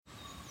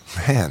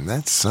Man,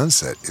 that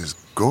sunset is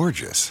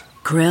gorgeous.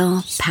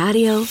 Grill,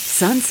 patio,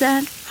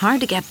 sunset.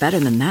 Hard to get better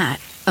than that.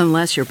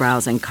 Unless you're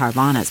browsing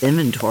Carvana's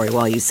inventory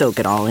while you soak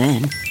it all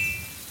in.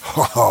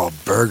 Oh,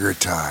 burger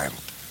time.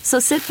 So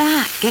sit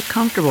back, get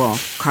comfortable.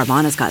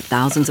 Carvana's got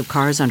thousands of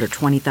cars under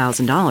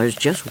 $20,000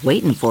 just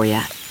waiting for you.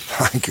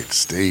 I could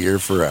stay here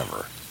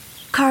forever.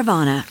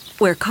 Carvana,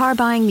 where car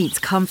buying meets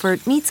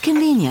comfort meets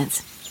convenience.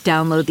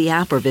 Download the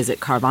app or visit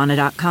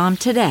Carvana.com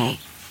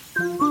today.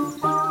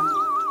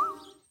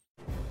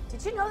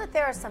 Did you know that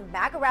there are some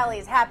MAGA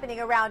rallies happening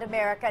around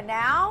America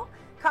now?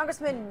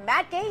 Congressman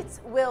Matt Gaetz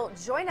will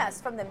join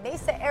us from the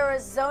Mesa,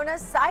 Arizona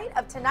site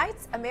of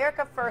tonight's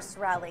America First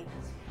rally.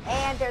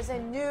 And there's a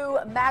new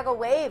MAGA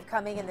wave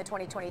coming in the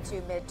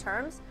 2022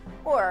 midterms.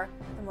 Or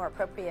the more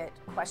appropriate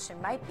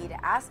question might be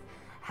to ask,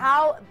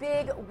 how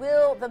big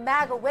will the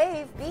MAGA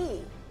wave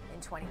be in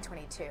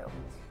 2022?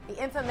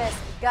 The infamous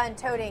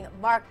gun-toting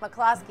Mark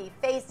McCloskey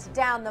faced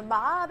down the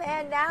mob,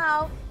 and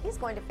now he's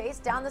going to face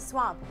down the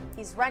swamp.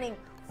 He's running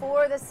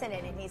for the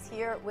Senate, and he's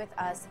here with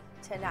us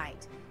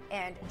tonight.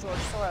 And George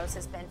Soros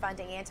has been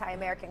funding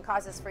anti-American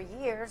causes for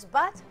years,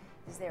 but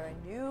is there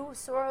a new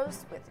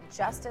Soros with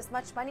just as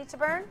much money to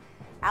burn?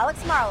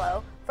 Alex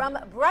Marlowe from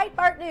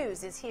Breitbart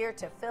News is here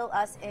to fill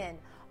us in.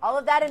 All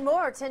of that and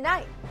more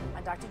tonight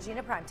on Dr.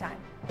 Gina Primetime.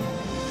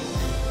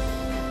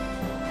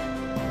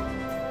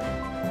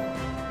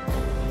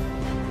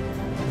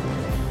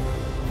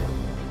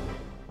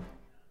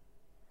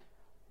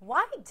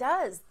 Why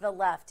does the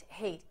left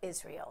hate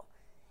Israel?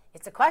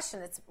 It's a question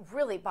that's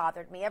really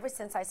bothered me ever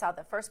since I saw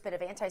the first bit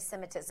of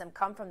anti-Semitism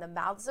come from the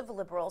mouths of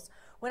liberals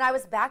when I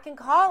was back in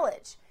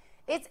college.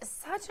 It's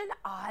such an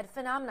odd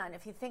phenomenon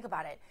if you think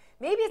about it.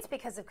 Maybe it's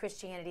because of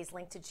Christianity's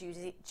link to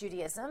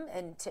Judaism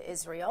and to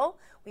Israel.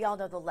 We all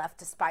know the left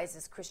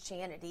despises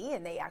Christianity,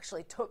 and they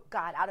actually took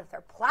God out of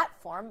their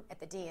platform at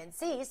the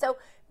DNC, so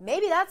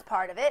maybe that's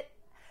part of it.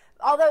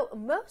 Although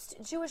most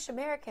Jewish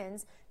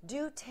Americans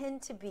do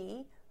tend to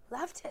be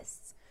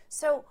leftists.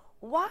 So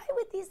why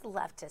would these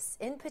leftists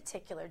in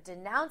particular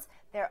denounce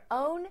their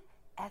own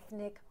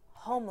ethnic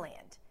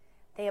homeland?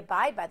 They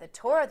abide by the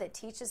Torah that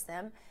teaches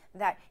them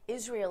that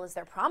Israel is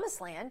their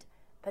promised land,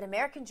 but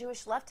American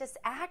Jewish leftists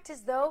act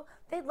as though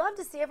they'd love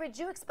to see every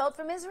Jew expelled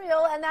from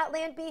Israel and that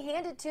land be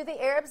handed to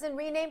the Arabs and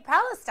renamed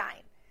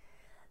Palestine.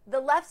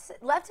 The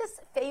leftist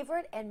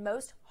favorite and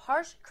most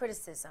harsh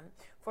criticism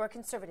for a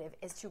conservative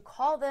is to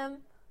call them,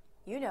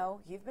 you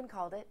know, you've been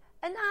called it,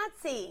 a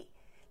Nazi.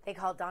 They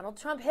called Donald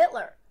Trump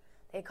Hitler.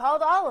 They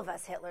called all of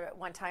us Hitler at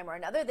one time or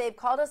another. They've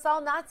called us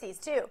all Nazis,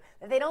 too.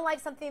 If they don't like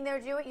something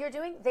you're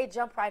doing, they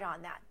jump right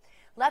on that.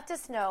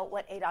 Leftists know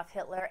what Adolf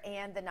Hitler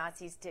and the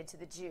Nazis did to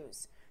the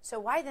Jews. So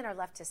why then are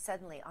leftists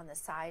suddenly on the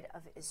side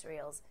of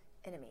Israel's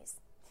enemies?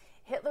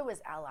 Hitler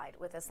was allied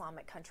with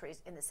Islamic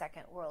countries in the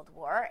Second World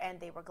War, and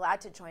they were glad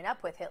to join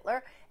up with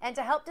Hitler and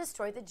to help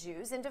destroy the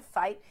Jews and to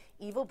fight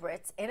evil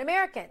Brits and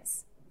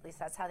Americans. At least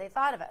that's how they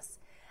thought of us.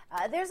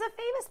 There's a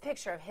famous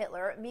picture of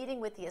Hitler meeting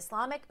with the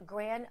Islamic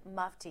Grand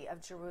Mufti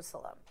of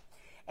Jerusalem.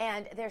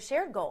 And their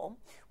shared goal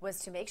was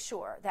to make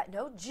sure that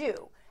no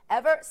Jew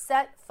ever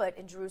set foot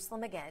in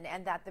Jerusalem again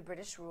and that the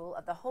British rule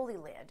of the Holy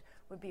Land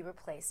would be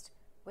replaced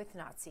with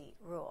Nazi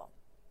rule.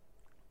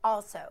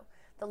 Also,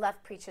 the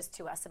left preaches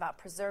to us about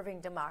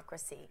preserving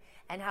democracy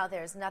and how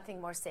there's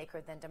nothing more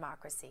sacred than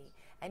democracy.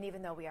 And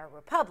even though we are a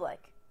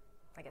republic,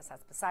 I guess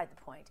that's beside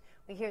the point,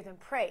 we hear them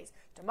praise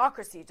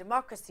democracy,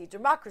 democracy,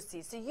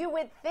 democracy. So you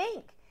would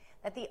think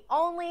that the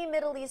only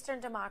Middle Eastern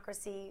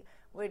democracy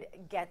would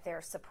get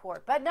their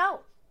support. But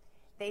no,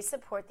 they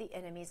support the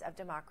enemies of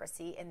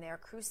democracy in their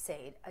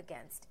crusade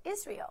against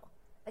Israel.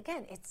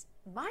 Again, it's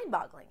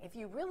mind-boggling. If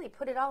you really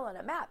put it all on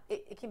a map,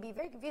 it can be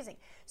very confusing.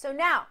 So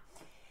now,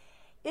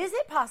 is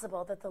it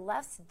possible that the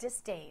left's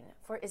disdain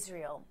for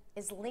Israel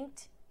is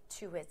linked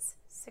to its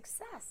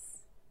success?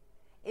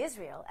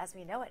 Israel, as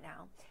we know it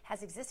now,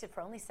 has existed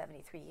for only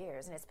 73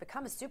 years, and it's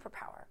become a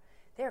superpower.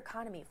 Their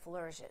economy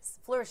flourishes.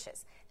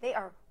 They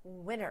are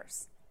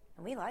winners,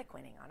 and we like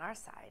winning on our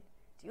side.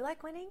 Do you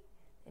like winning?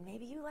 Then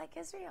maybe you like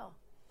Israel.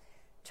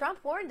 Trump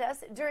warned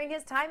us during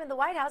his time in the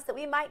White House that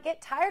we might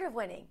get tired of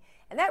winning,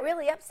 and that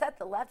really upset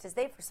the left as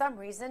they, for some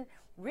reason,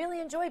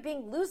 really enjoy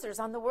being losers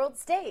on the world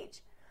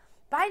stage.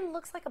 Biden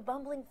looks like a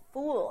bumbling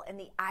fool in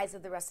the eyes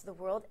of the rest of the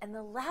world, and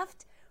the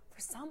left, for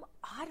some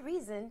odd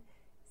reason,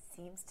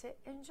 seems to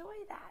enjoy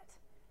that.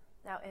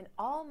 Now, in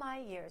all my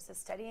years of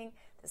studying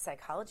the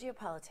psychology of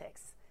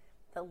politics,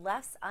 the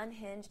left's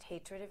unhinged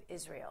hatred of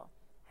Israel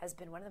has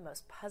been one of the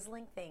most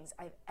puzzling things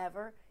I've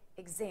ever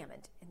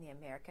examined in the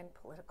American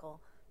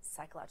political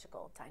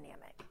psychological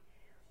dynamic.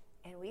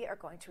 And we are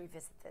going to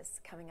revisit this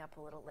coming up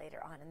a little later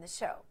on in the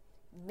show.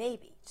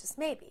 Maybe, just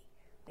maybe,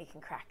 we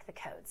can crack the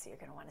code, so you're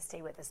going to want to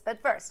stay with us.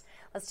 But first,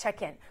 let's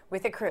check in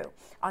with the crew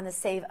on the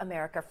Save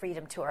America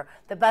Freedom Tour.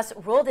 The bus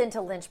rolled into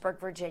Lynchburg,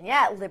 Virginia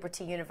at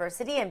Liberty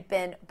University, and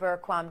Ben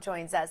Berquam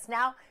joins us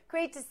now.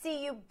 Great to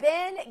see you,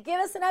 Ben. Give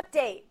us an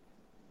update.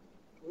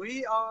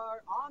 We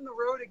are on the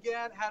road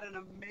again, had an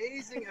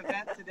amazing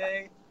event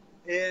today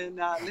in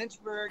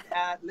Lynchburg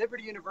at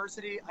Liberty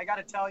University. I got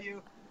to tell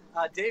you,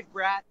 Dave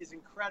Bratt is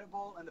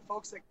incredible, and the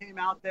folks that came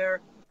out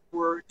there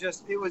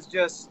it was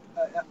just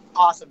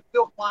awesome.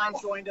 Phil Klein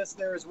joined us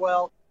there as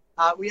well.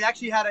 We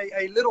actually had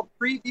a little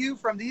preview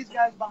from these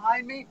guys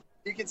behind me.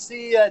 You can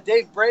see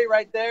Dave Bray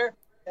right there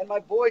and my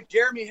boy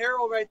Jeremy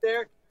Harrell right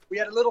there. We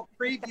had a little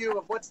preview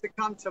of what's to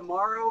come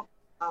tomorrow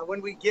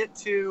when we get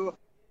to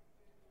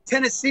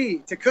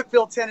Tennessee, to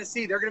Cookeville,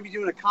 Tennessee. They're going to be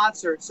doing a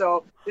concert.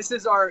 So this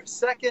is our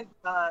second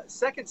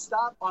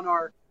stop on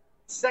our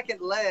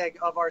second leg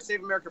of our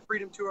Save America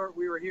Freedom Tour.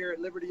 We were here at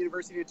Liberty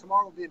University, and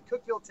tomorrow we'll be in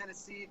Cookeville,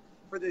 Tennessee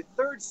for the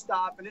third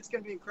stop, and it's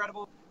going to be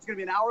incredible. It's going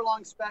to be an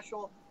hour-long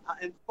special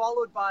and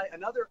followed by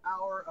another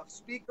hour of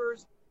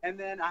speakers and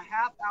then a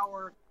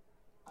half-hour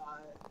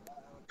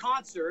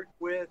concert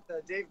with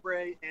Dave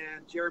Bray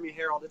and Jeremy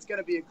Harrell. It's going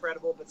to be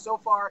incredible, but so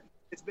far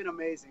it's been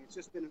amazing. It's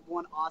just been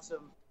one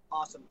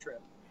awesome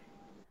trip.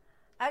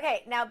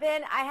 Okay, now,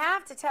 Ben, I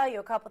have to tell you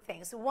a couple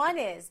things. One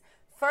is,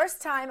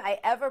 first time I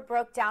ever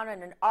broke down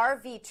on an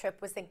RV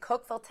trip was in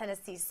Cookeville,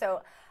 Tennessee.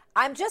 So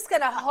I'm just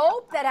going to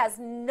hope that has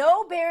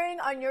no bearing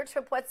on your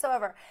trip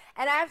whatsoever.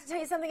 And I have to tell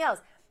you something else.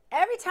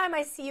 Every time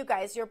I see you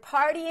guys, you're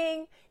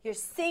partying, you're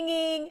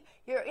singing,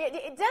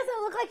 it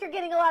doesn't look like you're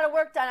getting a lot of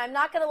work done, I'm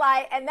not going to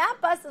lie. And that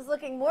bus is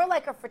looking more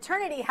like a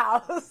fraternity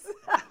house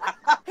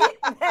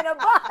than a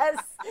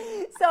bus.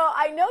 So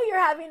I know you're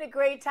having a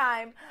great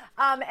time,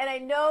 and I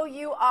know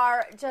you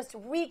are just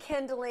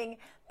rekindling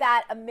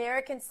that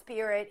American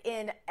spirit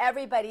in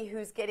everybody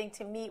who's getting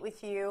to meet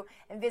with you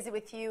and visit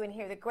with you and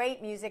hear the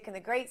great music and the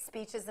great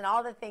speeches and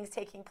all the things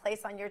taking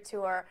place on your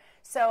tour.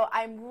 So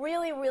I'm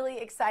really, really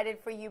excited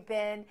for you,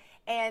 Ben.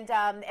 And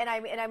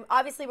I'm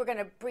obviously we're going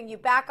to bring you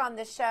back on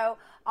the show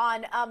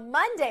on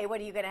Monday.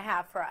 What are you going to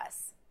have for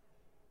us?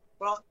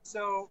 Well,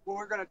 so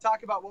we're going to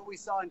talk about what we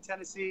saw in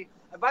Tennessee.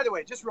 And by the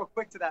way, just real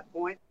quick to that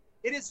point,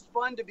 it is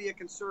fun to be a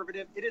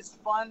conservative. It is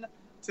fun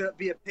to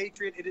be a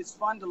patriot. It is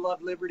fun to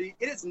love liberty.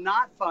 It is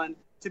not fun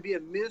to be a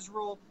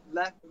miserable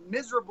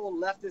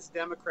leftist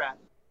Democrat.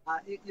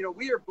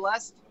 We are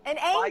blessed and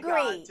by angry.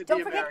 God to Don't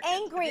be forget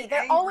Americans. angry.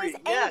 They're always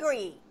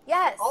angry.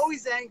 Yes. They're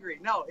always angry.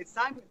 No, it's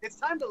time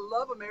to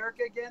love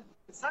America again.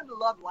 It's time to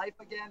love life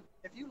again.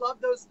 If you love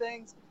those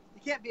things,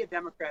 you can't be a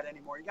Democrat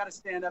anymore. You got to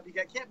stand up.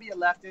 Can't be a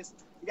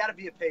leftist. You got to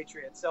be a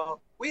patriot. So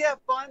we have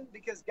fun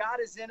because God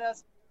is in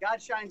us. God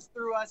shines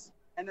through us,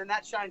 and then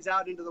that shines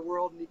out into the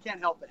world, and you can't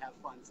help but have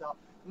fun. So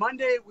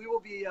Monday we will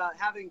be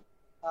having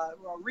a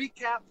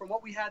recap from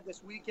what we had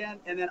this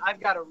weekend, and then I've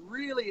got a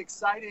really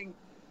exciting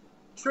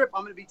trip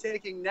I'm going to be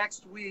taking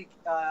next week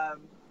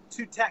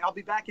I'll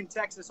be back in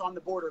Texas on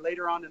the border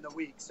later on in the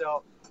week.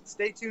 So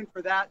stay tuned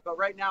for that. But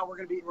right now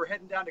we're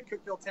heading down to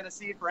Cookeville,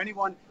 Tennessee. For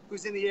anyone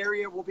who's in the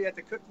area, we'll be at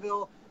the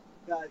Cookeville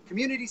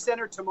Community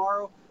Center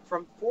tomorrow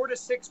from 4 to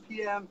 6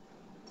 p.m.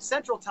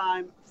 Central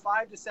Time,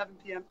 5 to 7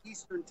 p.m.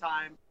 Eastern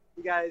Time.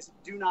 You guys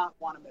do not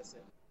want to miss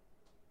it.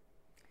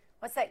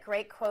 What's that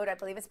great quote? I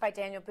believe it's by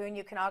Daniel Boone.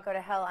 You can all go to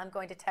hell. I'm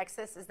going to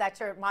Texas. Is that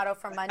your motto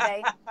for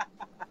Monday?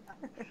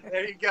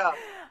 There you go.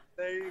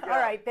 There you go. All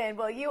right, Ben.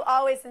 Well, you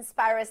always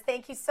inspire us.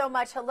 Thank you so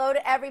much. Hello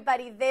to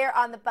everybody there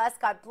on the bus.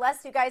 God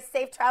bless you guys.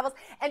 Safe travels.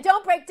 And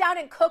don't break down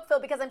in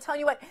Cookeville, because I'm telling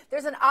you what,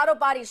 there's an auto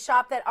body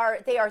shop that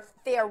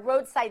they are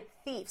roadside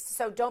thieves.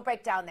 So don't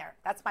break down there.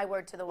 That's my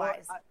word to the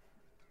wise.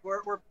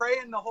 We're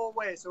praying the whole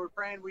way. So we're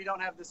praying we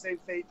don't have the same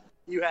fate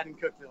you had in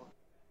Cookeville.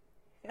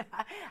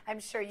 I'm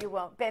sure you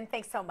won't. Ben,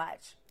 thanks so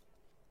much.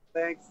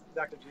 Thanks,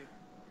 Dr. G.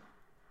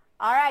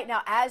 All right.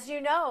 Now, as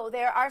you know,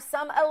 there are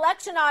some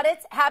election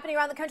audits happening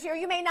around the country, or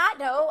you may not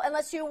know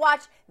unless you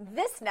watch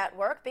this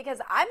network, because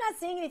I'm not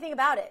seeing anything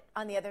about it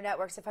on the other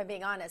networks, if I'm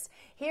being honest.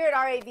 Here at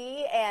RAV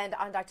and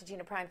on Dr.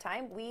 Gina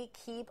Primetime, we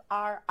keep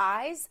our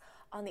eyes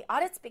on the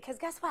audits because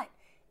guess what?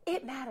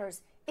 It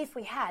matters if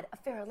we had a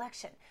fair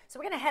election. So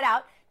we're going to head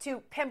out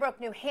to Pembroke,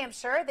 New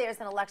Hampshire. There's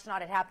an election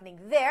audit happening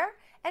there.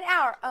 And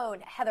our own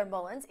Heather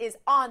Mullins is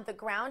on the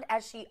ground,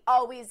 as she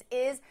always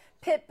is,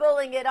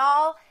 pitbulling it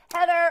all.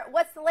 Heather,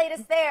 what's the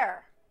latest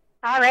there?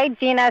 All right,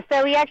 Gina.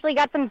 So we actually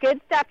got some good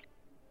stuff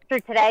for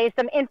today,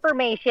 some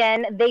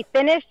information. They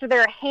finished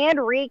their hand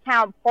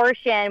recount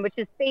portion, which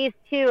is phase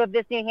 2 of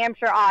this New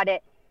Hampshire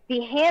audit.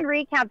 The hand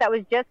recount that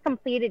was just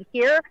completed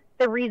here,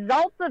 the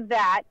results of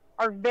that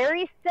are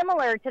very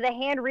similar to the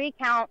hand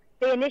recount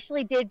they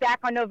initially did back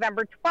on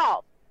November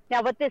 12th.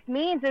 Now, what this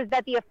means is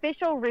that the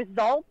official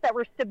results that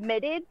were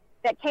submitted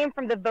that came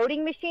from the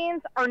voting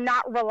machines are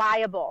not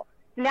reliable.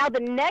 Now,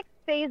 the next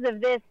phase of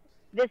this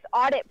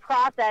audit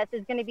process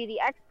is going to be the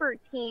expert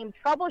team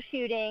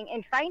troubleshooting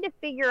and trying to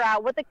figure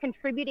out what the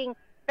contributing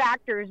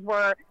factors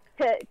were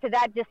to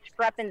that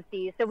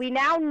discrepancy. So we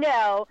now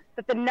know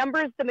that the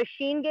numbers the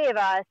machine gave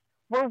us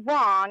were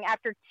wrong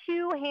after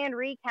 2 hand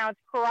recounts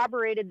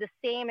corroborated the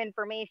same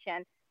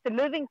information. So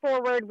moving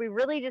forward, we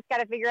really just got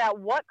to figure out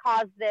what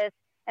caused this,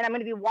 and I'm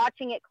going to be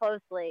watching it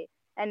closely.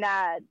 And,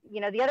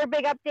 the other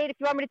big update, if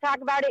you want me to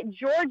talk about it,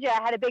 Georgia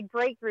had a big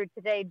breakthrough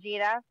today,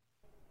 Gina.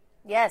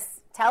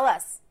 Yes, tell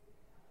us.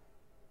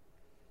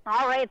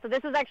 All right, so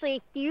this is actually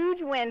a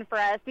huge win for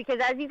us because,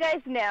 as you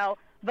guys know,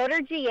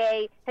 Voter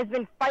GA has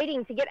been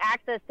fighting to get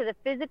access to the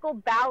physical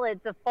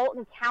ballots of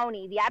Fulton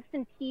County, the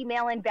absentee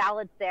mail-in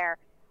ballots there.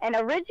 And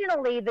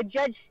originally, the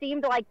judge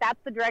seemed like that's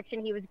the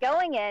direction he was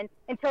going in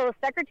until the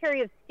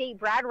Secretary of State,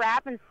 Brad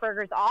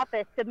Raffensperger's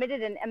office,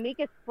 submitted an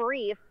amicus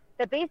brief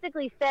that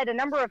basically said a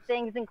number of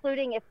things,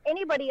 including if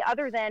anybody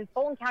other than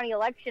Fulton County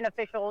election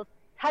officials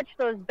touch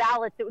those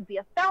ballots, it would be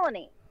a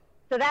felony.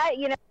 So that,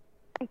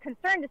 I'm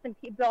concerned to some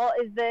people,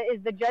 is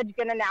the judge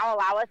going to now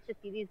allow us to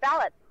see these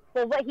ballots?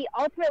 Well, what he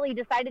ultimately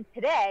decided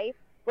today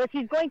was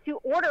he's going to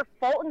order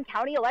Fulton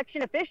County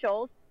election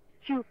officials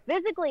to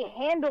physically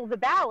handle the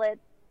ballots,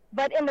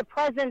 but in the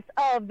presence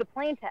of the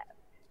plaintiff.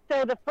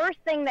 So the first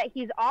thing that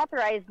he's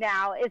authorized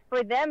now is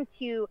for them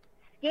to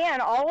scan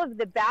all of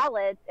the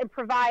ballots and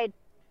provide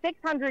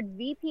 600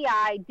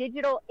 VPI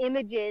digital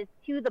images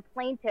to the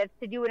plaintiffs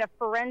to do a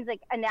forensic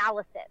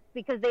analysis,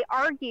 because they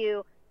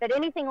argue that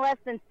anything less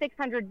than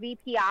 600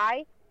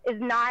 VPI is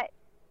not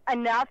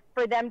enough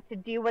for them to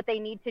do what they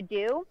need to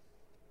do,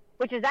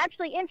 which is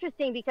actually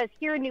interesting because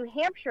here in New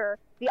Hampshire,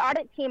 the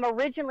audit team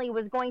originally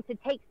was going to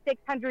take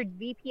 600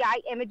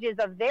 VPI images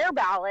of their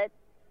ballots,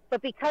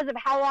 but because of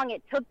how long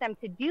it took them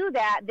to do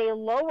that, they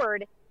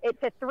lowered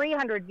it to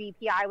 300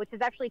 VPI, which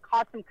has actually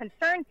caused some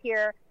concerns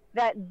here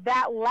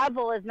that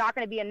level is not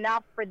going to be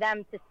enough for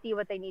them to see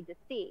what they need to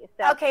see.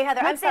 So, okay,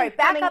 Heather, I'm sorry,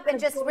 back up and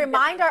just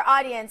remind our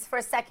audience for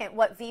a second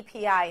what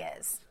VPI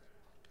is.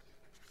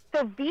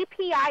 So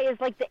VPI is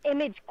like the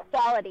image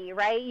quality,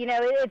 right?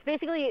 It's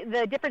basically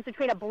the difference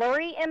between a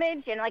blurry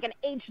image and like an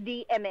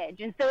HD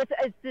image. And so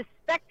it's the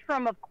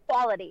spectrum of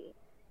quality.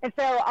 And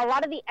so a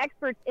lot of the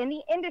experts in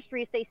the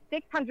industry say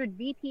 600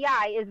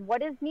 VPI is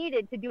what is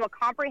needed to do a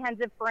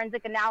comprehensive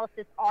forensic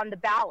analysis on the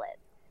ballot.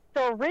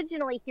 So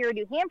originally here in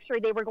New Hampshire,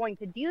 they were going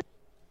to do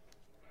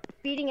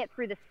feeding it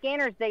through the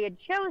scanners they had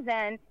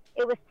chosen.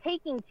 It was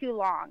taking too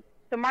long.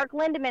 So Mark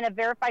Lindemann of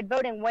Verified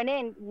Voting went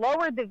in,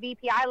 lowered the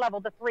VPI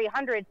level to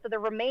 300, so the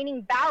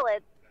remaining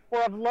ballots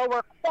were of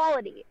lower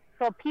quality.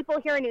 So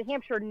people here in New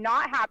Hampshire are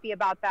not happy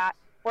about that,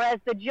 whereas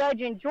the judge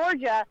in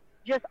Georgia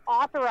just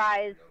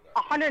authorized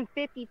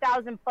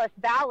 150,000 plus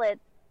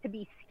ballots to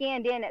be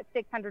scanned in at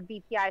 600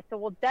 VPI. So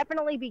we'll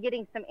definitely be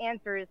getting some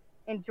answers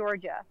in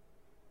Georgia.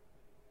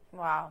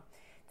 Wow,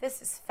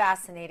 this is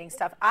fascinating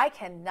stuff. I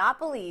cannot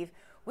believe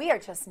we are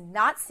just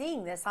not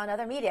seeing this on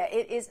other media.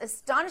 It is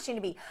astonishing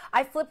to me.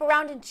 I flip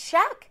around and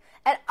check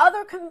at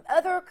other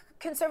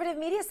conservative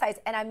media sites,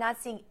 and I'm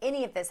not seeing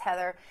any of this,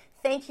 Heather.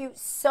 Thank you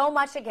so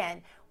much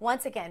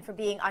once again, for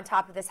being on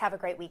top of this. Have a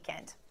great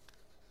weekend.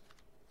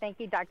 Thank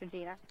you, Dr.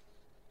 Gina.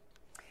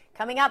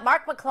 Coming up,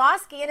 Mark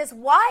McCloskey and his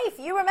wife,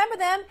 you remember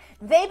them.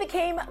 They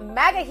became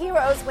MAGA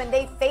heroes when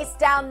they faced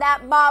down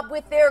that mob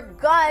with their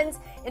guns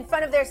in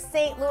front of their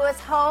St. Louis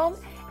home.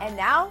 And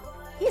now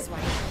he's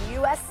running for the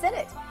U.S.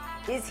 Senate.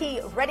 Is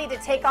he ready to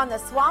take on the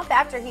swamp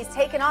after he's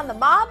taken on the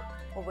mob?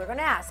 Well, we're going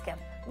to ask him.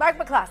 Mark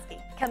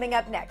McCloskey, coming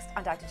up next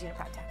on Dr. Gina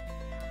Primetime.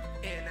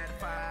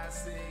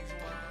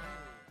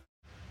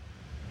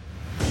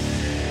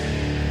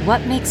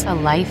 What makes a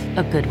life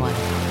a good one?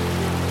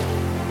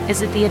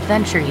 Is it the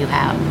adventure you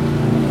have?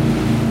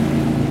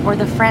 Or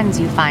the friends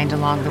you find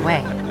along the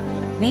way?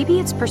 Maybe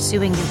it's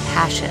pursuing your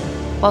passion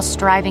while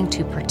striving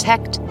to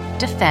protect,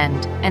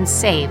 defend, and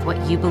save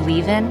what you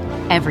believe in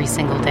every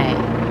single day.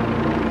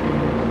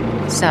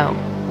 So,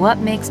 what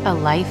makes a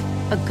life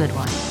a good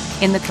one?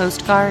 In the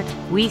Coast Guard,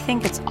 we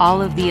think it's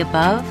all of the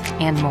above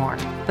and more,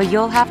 but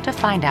you'll have to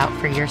find out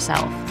for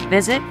yourself.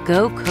 Visit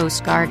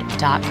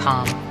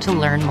gocoastguard.com to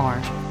learn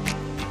more.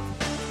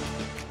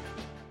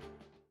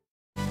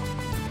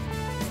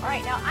 All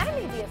right, now I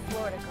may be a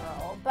Florida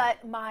girl,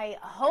 but my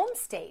home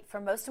state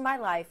for most of my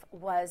life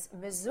was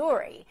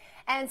Missouri.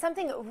 And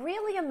something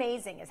really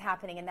amazing is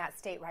happening in that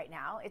state right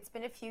now. It's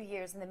been a few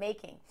years in the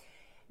making.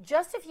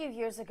 Just a few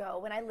years ago,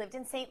 when I lived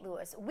in St.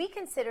 Louis, we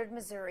considered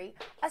Missouri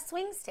a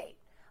swing state.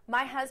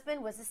 My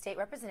husband was a state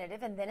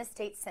representative and then a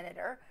state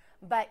senator,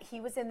 but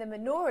he was in the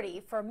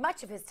minority for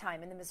much of his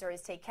time in the Missouri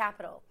state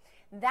capitol.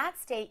 That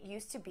state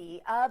used to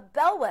be a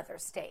bellwether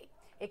state.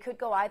 It could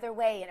go either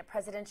way in a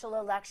presidential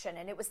election,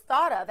 and it was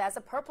thought of as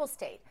a purple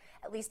state,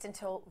 at least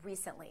until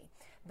recently.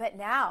 But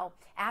now,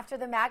 after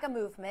the MAGA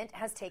movement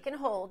has taken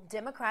hold,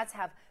 Democrats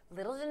have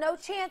little to no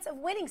chance of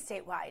winning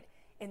statewide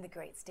in the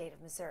great state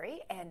of Missouri.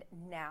 And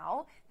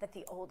now that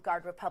the old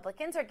guard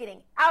Republicans are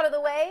getting out of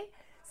the way,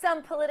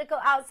 some political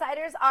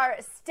outsiders are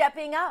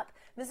stepping up.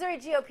 Missouri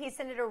GOP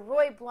Senator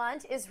Roy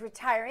Blunt is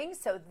retiring,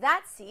 so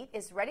that seat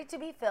is ready to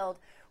be filled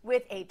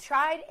with a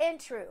tried and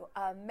true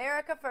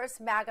America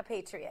First MAGA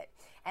patriot.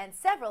 And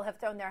several have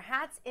thrown their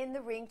hats in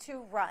the ring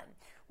to run.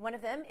 One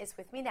of them is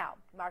with me now,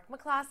 Mark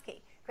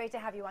McCloskey. Great to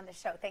have you on the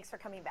show. Thanks for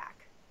coming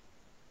back.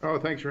 Oh,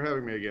 thanks for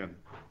having me again.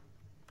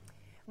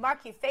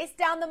 Mark, you faced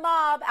down the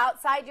mob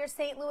outside your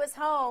St. Louis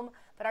home,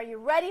 but are you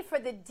ready for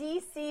the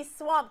D.C.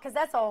 swamp? Because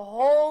that's a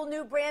whole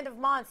new brand of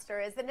monster,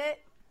 isn't it?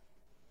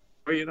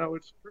 Well,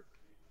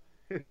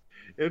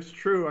 it's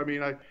true. I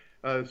mean,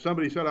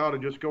 somebody said I ought to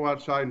just go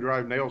outside and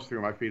drive nails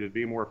through my feet. It'd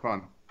be more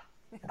fun.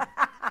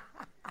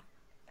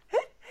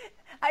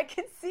 I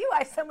can see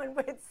why someone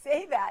would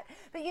say that.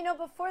 But, you know,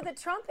 before the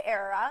Trump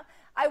era,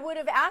 I would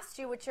have asked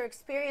you what your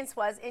experience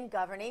was in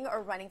governing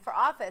or running for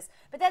office.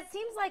 But that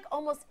seems like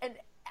almost an,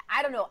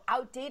 I don't know,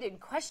 outdated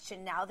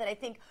question now, that I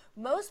think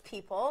most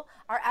people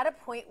are at a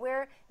point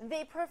where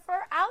they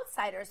prefer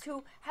outsiders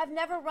who have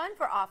never run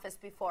for office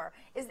before.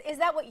 Is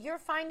that what you're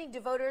finding?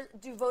 Do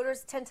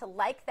voters tend to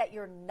like that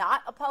you're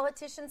not a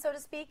politician, so to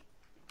speak?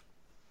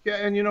 Yeah,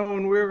 and you know,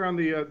 when we were on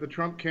the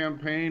Trump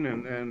campaign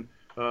and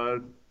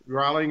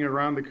rallying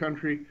around the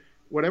country,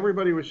 what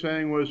everybody was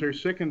saying was they're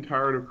sick and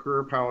tired of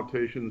career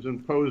politicians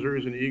and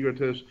posers and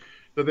egotists,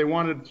 that they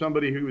wanted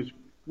somebody who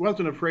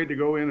wasn't afraid to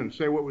go in and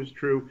say what was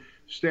true,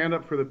 stand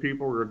up for the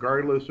people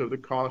regardless of the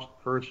cost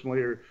personally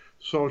or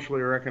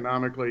socially or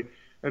economically,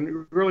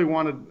 and really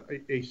wanted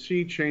a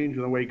sea change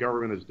in the way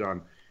government is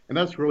done. And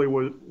that's really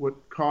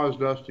what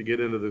caused us to get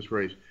into this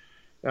race.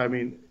 I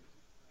mean,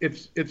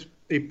 it's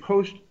a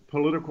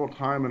post-political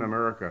time in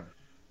America.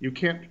 You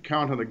can't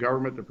count on the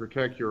government to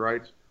protect your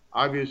rights.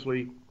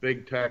 Obviously,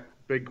 big tech,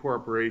 big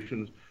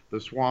corporations,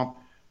 the swamp,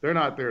 they're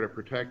not there to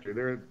protect you.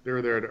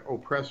 They're there to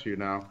oppress you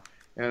now.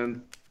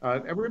 And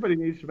everybody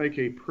needs to make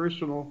a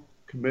personal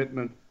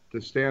commitment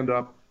to stand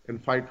up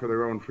and fight for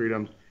their own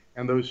freedoms.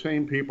 And those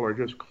same people are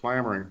just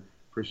clamoring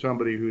for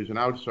somebody who's an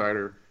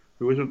outsider,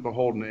 who isn't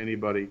beholden to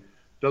anybody,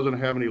 doesn't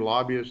have any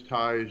lobbyist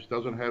ties,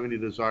 doesn't have any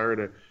desire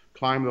to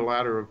climb the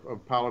ladder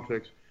of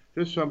politics,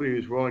 just somebody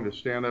who's willing to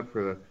stand up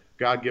for the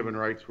God-given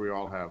rights we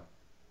all have.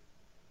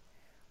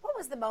 What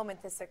was the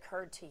moment this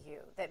occurred to you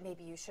that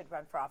maybe you should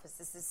run for office?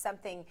 This is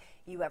something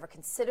you ever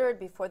considered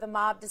before the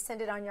mob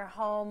descended on your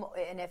home?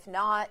 And if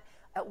not,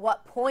 at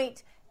what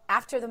point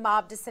after the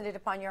mob descended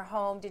upon your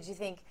home did you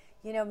think,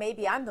 you know,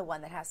 maybe I'm the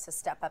one that has to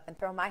step up and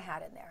throw my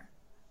hat in there?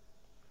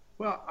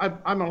 Well,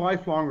 I'm a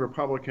lifelong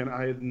Republican.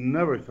 I had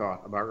never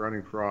thought about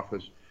running for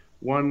office.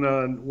 When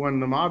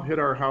the mob hit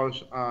our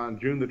house on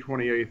June the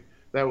 28th,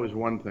 that was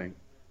one thing.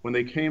 When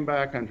they came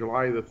back on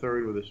July the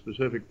 3rd with a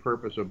specific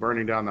purpose of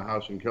burning down the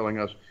house and killing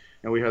us,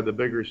 and we had the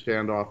bigger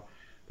standoff,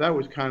 that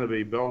was kind of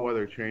a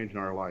bellwether change in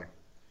our life.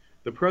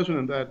 The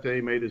president that day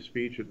made a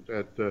speech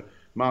at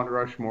Mount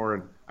Rushmore,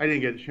 and I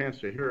didn't get a chance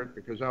to hear it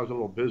because I was a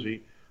little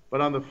busy. But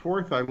on the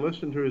 4th, I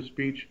listened to his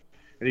speech,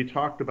 and he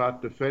talked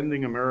about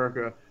defending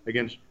America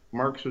against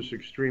Marxist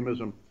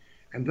extremism.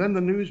 And then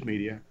the news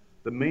media,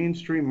 the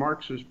mainstream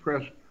Marxist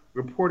press,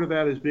 reported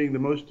that as being the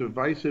most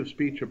divisive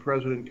speech a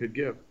president could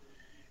give.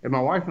 And my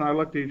wife and I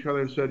looked at each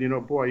other and said, you know,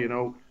 boy, you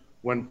know,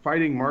 when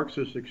fighting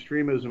Marxist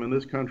extremism in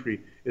this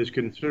country is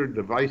considered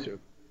divisive,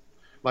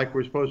 like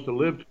we're supposed to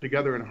live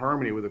together in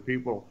harmony with the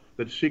people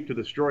that seek to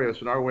destroy us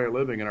and our way of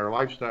living and our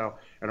lifestyle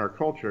and our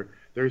culture,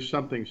 there's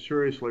something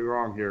seriously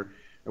wrong here.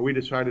 And we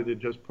decided to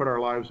just put our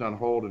lives on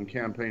hold and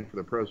campaign for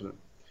the president.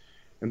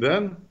 And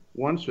then,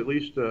 once, at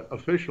least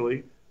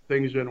officially,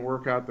 things didn't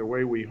work out the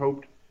way we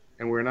hoped,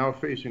 and we're now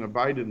facing a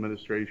Biden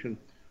administration,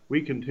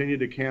 we continue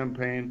to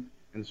campaign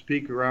and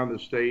speak around the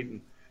state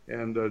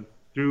and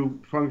do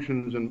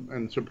functions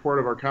in support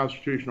of our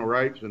constitutional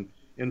rights and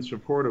in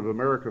support of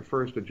America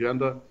First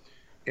agenda.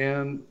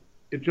 And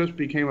it just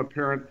became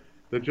apparent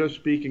that just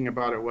speaking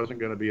about it wasn't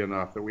going to be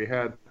enough, that we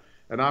had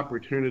an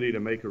opportunity to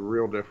make a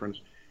real difference.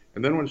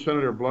 And then when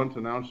Senator Blunt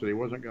announced that he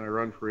wasn't going to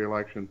run for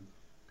re-election,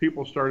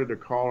 people started to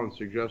call and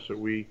suggest that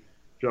we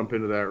jump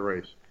into that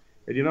race.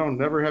 And you know,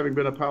 never having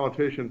been a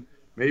politician,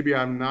 maybe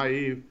I'm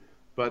naive,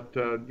 but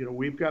you know,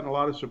 we've gotten a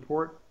lot of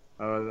support.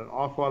 An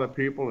awful lot of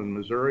people in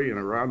Missouri and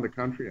around the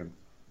country, and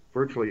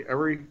virtually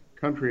every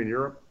country in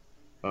Europe,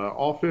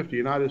 all 50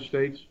 United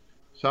States,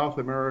 South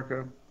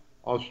America,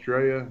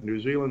 Australia, New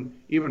Zealand,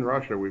 even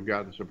Russia we've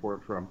gotten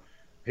support from.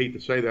 Hate to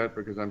say that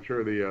because I'm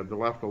sure the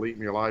left will eat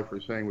me alive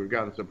for saying we've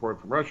gotten support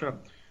from Russia,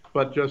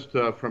 but just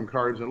from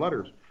cards and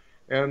letters.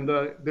 And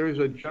there's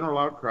a general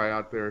outcry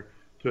out there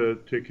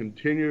to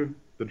continue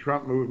the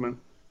Trump movement,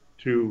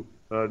 to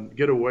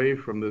get away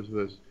from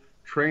this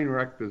train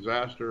wreck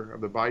disaster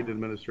of the Biden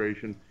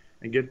administration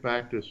and get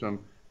back to some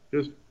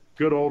just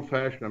good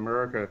old-fashioned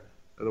America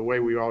the way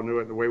we all knew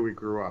it, the way we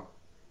grew up.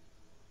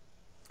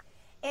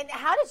 And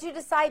how did you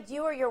decide,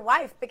 you or your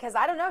wife? Because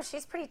I don't know,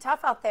 she's pretty tough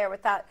out there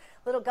with that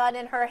little gun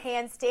in her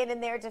hand, standing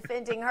there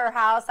defending her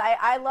house.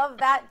 I love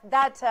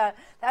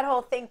that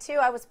whole thing too.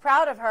 I was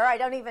proud of her. I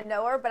don't even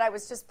know her, but I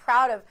was just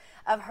proud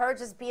of her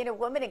just being a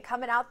woman and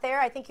coming out there.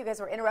 I think you guys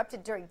were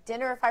interrupted during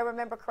dinner, if I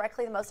remember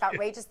correctly, the most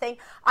outrageous thing.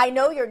 I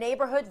know your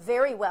neighborhood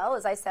very well.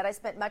 As I said, I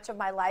spent much of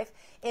my life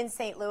in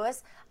St.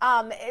 Louis.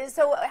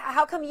 So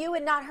how come you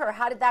and not her?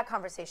 How did that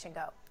conversation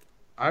go?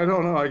 I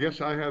don't know. I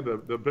guess I had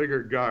the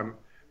bigger gun.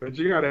 But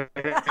you got to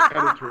hand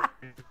it to her.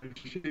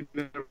 She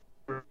never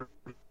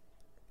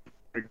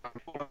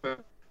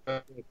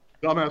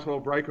dumbass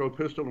little Bryco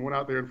pistol and went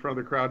out there in front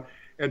of the crowd.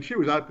 And she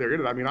was out there in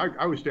it. I mean,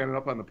 I was standing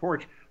up on the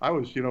porch. I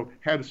was, you know,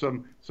 had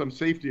some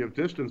safety of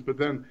distance. But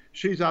then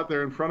she's out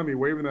there in front of me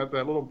waving that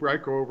little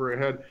Bryco over her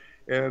head.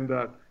 And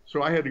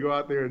so I had to go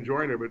out there and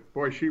join her. But,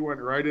 boy, she went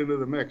right into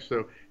the mix.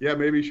 So, yeah,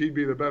 maybe she'd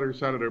be the better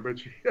senator. But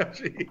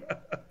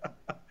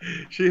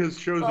she has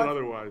chosen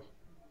otherwise.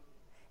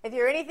 If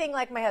you're anything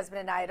like my husband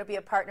and I, it'll be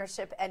a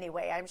partnership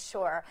anyway, I'm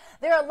sure.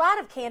 There are a lot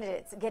of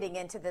candidates getting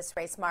into this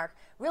race, Mark.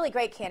 Really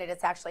great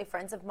candidates, actually,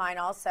 friends of mine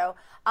also.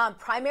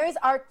 Primaries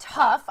are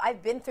tough.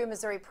 I've been through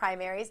Missouri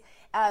primaries.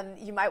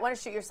 You might want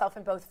to shoot yourself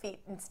in both feet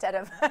instead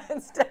of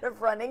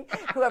running.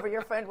 Whoever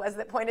your friend was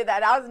that pointed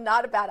that out is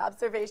not a bad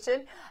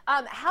observation.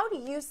 How do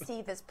you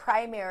see this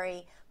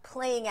primary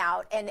playing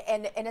out? And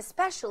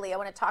especially, I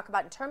want to talk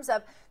about in terms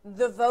of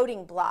the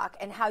voting block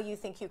and how you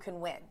think you can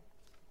win.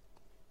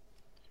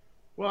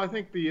 Well, I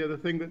think the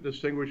thing that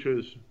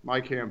distinguishes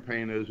my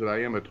campaign is that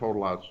I am a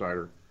total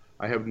outsider.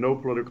 I have no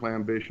political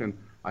ambition.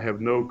 I have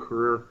no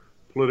career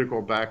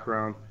political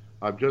background.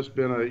 I've just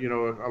been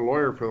a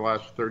lawyer for the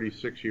last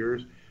 36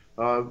 years.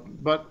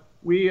 But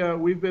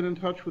we've been in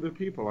touch with the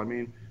people. I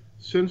mean,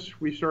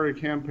 since we started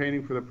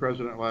campaigning for the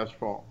president last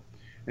fall,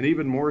 and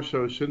even more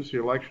so since the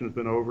election has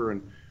been over,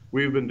 and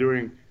we've been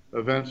doing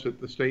events at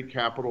the state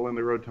capitol in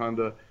the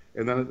Rotunda,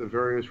 and then at the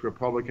various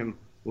Republican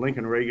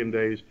Lincoln Reagan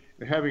days,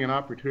 and having an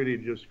opportunity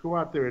to just go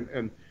out there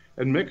and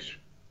mix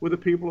with the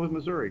people of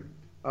Missouri.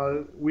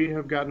 We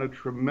have gotten a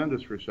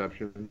tremendous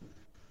reception.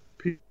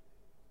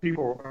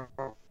 People are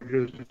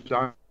just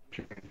desiring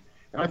change,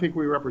 and I think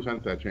we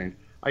represent that change.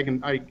 I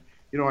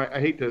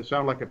hate to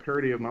sound like a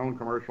parody of my own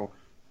commercial,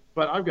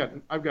 but I've got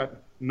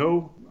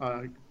no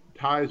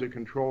ties that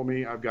control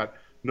me. I've got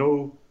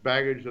no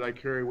baggage that I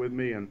carry with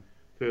me, and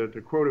to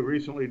quote a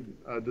recently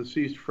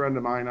deceased friend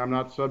of mine, I'm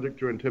not subject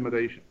to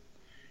intimidation.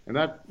 And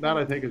that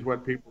I think is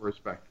what people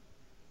respect.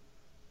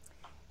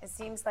 It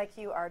seems like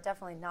you are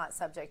definitely not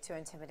subject to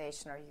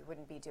intimidation, or you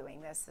wouldn't be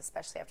doing this,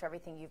 especially after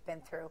everything you've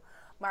been through.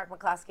 Mark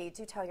McCloskey,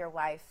 do tell your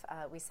wife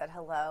we said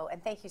hello,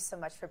 and thank you so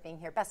much for being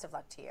here. Best of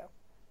luck to you.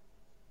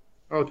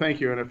 Oh, thank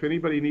you. And if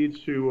anybody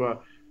needs to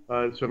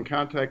some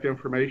contact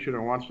information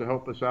or wants to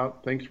help us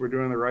out, thinks we're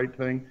doing the right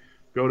thing,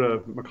 go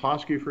to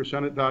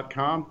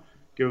McCloskeyforsenate.com.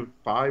 Give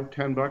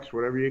 $5-10,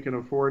 whatever you can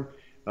afford.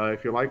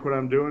 If you like what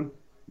I'm doing,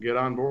 get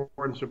on board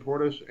and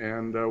support us,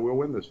 and we'll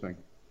win this thing.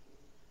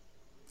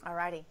 All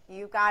righty,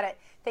 you got it.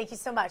 Thank you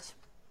so much.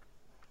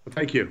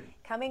 Thank you.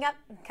 Coming up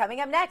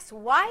next,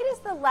 why does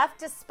the left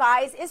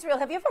despise Israel?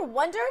 Have you ever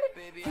wondered?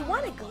 If you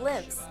want a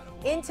glimpse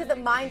into the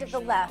mind of the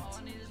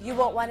left, you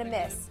won't want to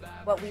miss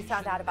what we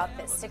found out about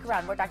this. Stick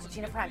around. More Dr.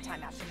 Gina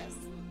Primetime after this.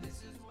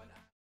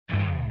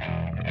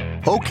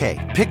 Okay,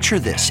 picture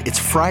this. It's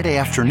Friday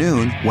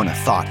afternoon when a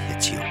thought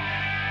hits you.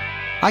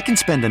 I can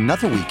spend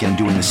another weekend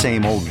doing the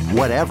same old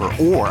whatever,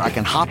 or I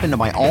can hop into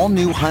my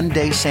all-new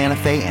Hyundai Santa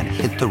Fe and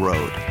hit the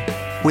road.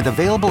 With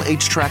available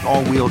H-Track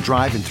all-wheel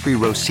drive and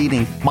 3-row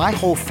seating, my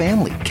whole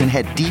family can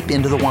head deep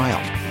into the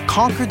wild.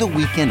 Conquer the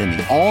weekend in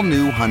the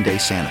all-new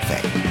Hyundai Santa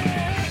Fe.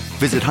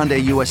 Visit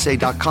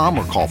HyundaiUSA.com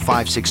or call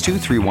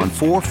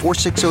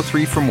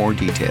 562-314-4603 for more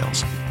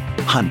details.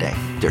 Hyundai,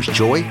 there's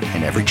joy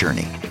in every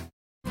journey.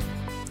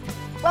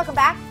 Welcome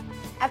back.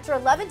 After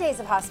 11 days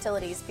of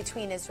hostilities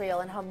between Israel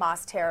and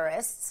Hamas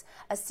terrorists,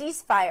 a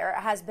ceasefire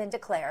has been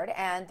declared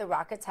and the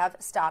rockets have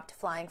stopped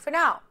flying for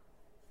now.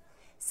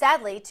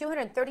 Sadly,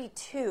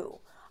 232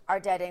 are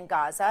dead in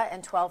Gaza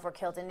and 12 were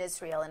killed in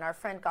Israel. And our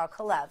friend Gal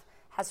Kalev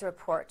has a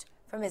report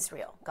from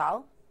Israel.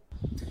 Gal?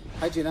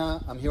 Hi,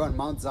 Gina. I'm here on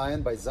Mount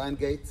Zion by Zion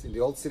Gate in the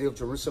old city of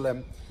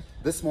Jerusalem.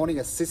 This morning,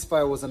 a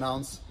ceasefire was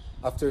announced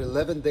after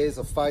 11 days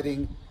of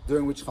fighting,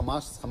 during which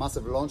Hamas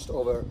have launched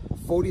over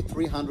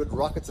 4,300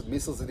 rockets and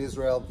missiles in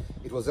Israel.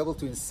 It was able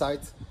to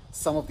incite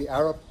some of the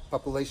Arab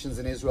populations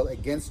in Israel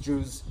against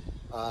Jews,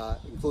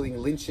 including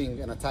lynching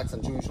and attacks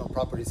on Jewish owned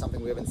property,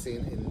 something we haven't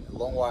seen in a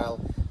long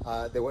while.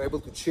 They were able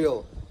to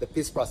chill the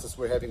peace process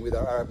we're having with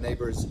our Arab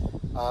neighbors.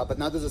 But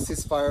now there's a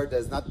ceasefire.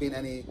 There's not been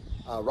any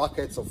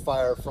rockets or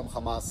fire from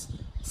Hamas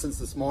since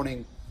this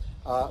morning.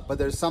 But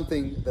there's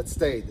something that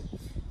stayed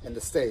and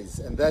that stays,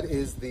 and that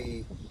is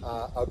the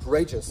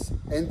outrageous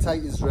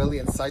anti-Israeli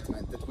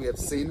incitement that we have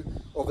seen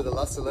over the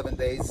last 11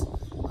 days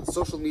on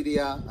social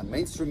media, on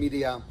mainstream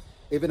media,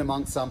 even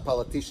among some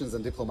politicians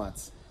and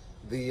diplomats.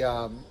 The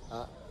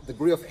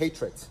degree of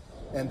hatred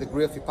and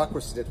degree of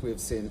hypocrisy that we have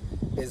seen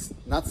is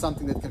not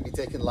something that can be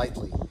taken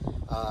lightly.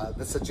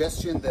 The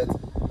suggestion that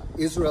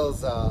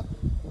Israel's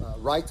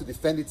right to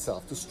defend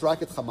itself, to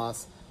strike at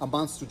Hamas,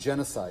 amounts to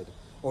genocide,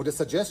 or the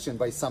suggestion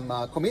by some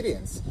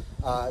comedians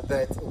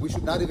that we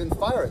should not even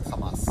fire at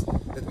Hamas,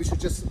 that we should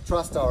just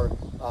trust our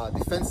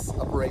defense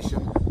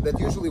operation that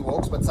usually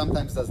works but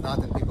sometimes does not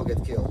and people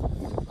get killed.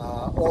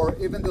 Or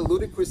even the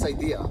ludicrous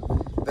idea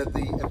that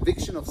the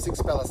eviction of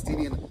 6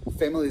 Palestinian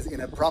families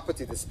in a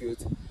property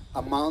dispute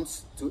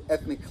amounts to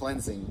ethnic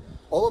cleansing.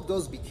 All of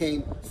those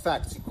became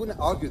facts. You couldn't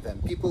argue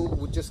them. People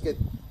would just get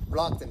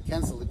blocked and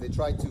canceled if they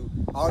tried to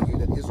argue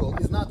that Israel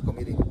is not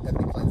committing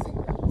ethnic cleansing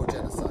or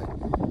genocide.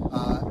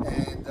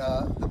 And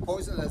the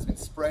poison that has been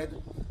spread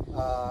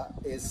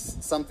is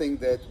something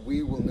that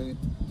we will need,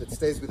 that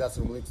stays with us,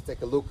 and we'll need to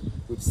take a look.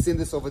 We've seen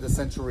this over the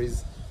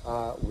centuries.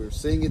 We're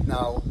seeing it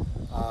now,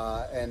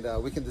 and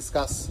we can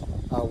discuss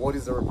what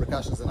is the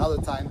repercussions another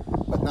time.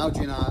 But now,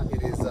 Gina,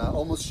 it is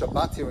almost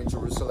Shabbat here in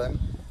Jerusalem.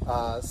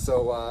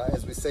 So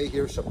as we say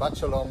here, Shabbat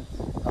Shalom,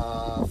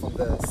 from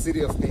the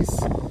city of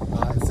peace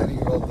and sending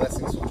you all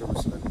blessings from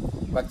Jerusalem.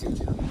 Back to you,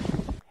 Gina.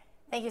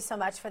 Thank you so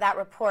much for that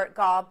report,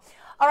 Gal.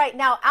 All right,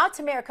 now out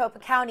to Maricopa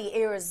County,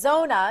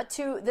 Arizona,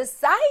 to the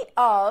site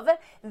of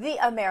the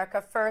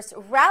America First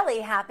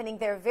rally happening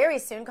there very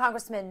soon.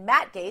 Congressman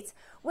Matt Gaetz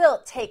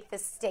will take the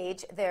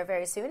stage there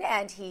very soon,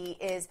 and he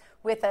is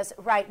with us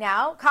right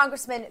now.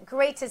 Congressman,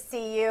 great to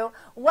see you.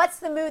 What's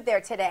the mood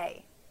there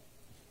today?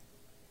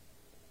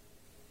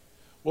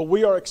 Well,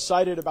 we are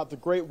excited about the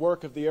great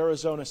work of the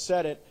Arizona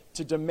Senate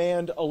to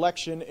demand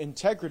election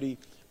integrity,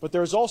 but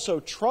there's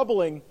also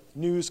troubling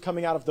news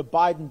coming out of the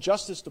Biden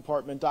Justice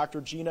Department, Dr.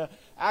 Gina.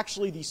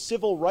 Actually, the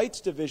Civil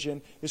Rights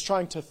Division is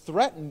trying to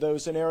threaten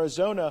those in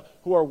Arizona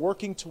who are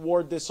working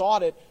toward this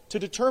audit to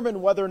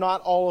determine whether or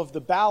not all of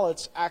the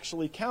ballots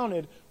actually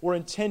counted were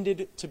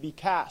intended to be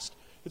cast.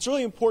 It's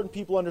really important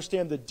people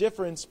understand the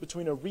difference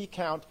between a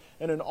recount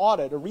and an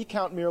audit. A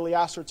recount merely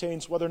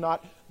ascertains whether or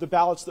not the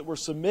ballots that were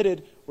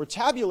submitted were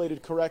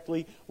tabulated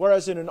correctly,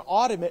 whereas in an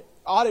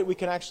audit we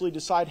can actually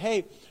decide,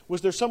 hey,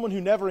 was there someone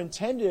who never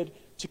intended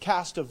to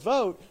cast a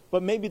vote,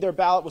 but maybe their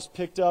ballot was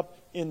picked up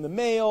in the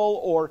mail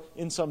or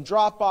in some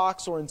drop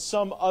box or in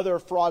some other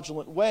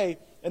fraudulent way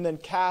and then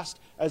cast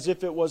as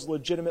if it was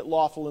legitimate,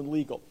 lawful, and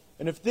legal.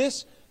 And if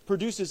this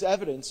produces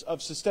evidence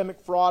of systemic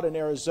fraud in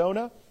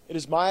Arizona, it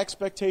is my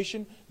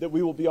expectation that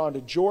we will be on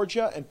to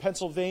Georgia and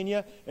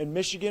Pennsylvania and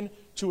Michigan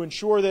to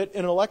ensure that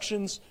in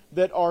elections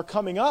that are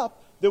coming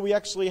up, that we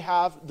actually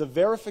have the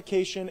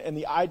verification and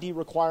the ID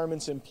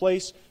requirements in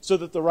place so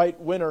that the right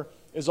winner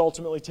is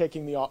ultimately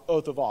taking the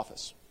oath of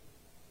office.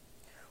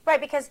 Right,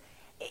 because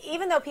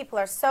even though people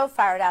are so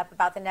fired up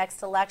about the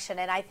next election,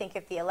 and I think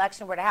if the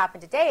election were to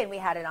happen today and we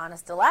had an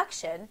honest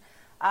election,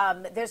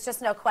 there's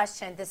just no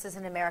question this is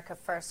an America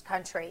First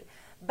country.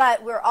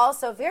 But we're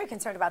also very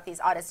concerned about these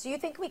audits. Do you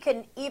think we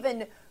can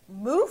even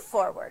move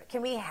forward?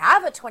 Can we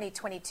have a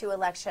 2022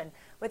 election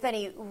with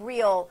any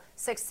real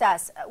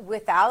success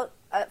without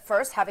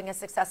first having a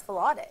successful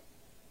audit?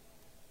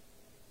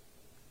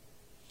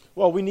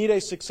 Well, we need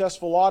a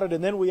successful audit,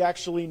 and then we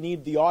actually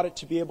need the audit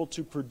to be able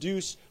to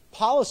produce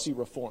policy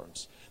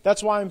reforms.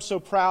 That's why I'm so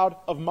proud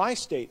of my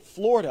state,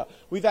 Florida.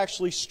 We've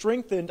actually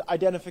strengthened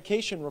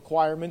identification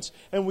requirements,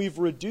 and we've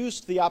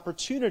reduced the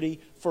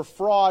opportunity for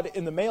fraud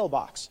in the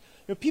mailbox.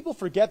 You know, people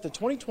forget the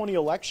 2020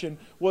 election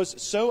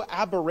was so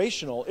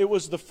aberrational. It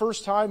was the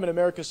first time in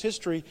America's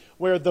history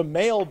where the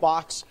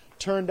mailbox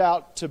turned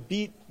out to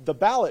beat the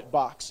ballot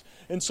box.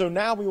 And so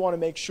now we want to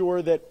make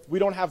sure that we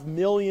don't have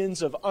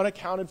millions of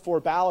unaccounted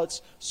for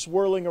ballots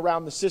swirling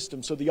around the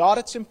system. So the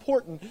audit's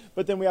important,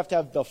 but then we have to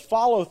have the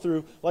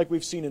follow-through like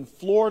we've seen in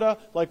Florida,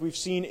 like we've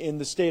seen in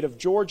the state of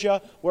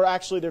Georgia, where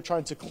actually they're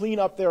trying to clean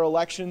up their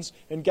elections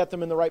and get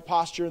them in the right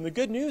posture. And the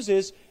good news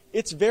is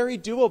it's very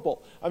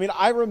doable. I mean,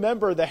 I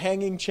remember the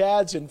hanging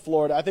chads in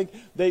Florida. I think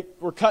they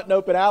were cutting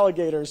open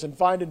alligators and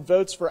finding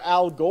votes for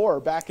Al Gore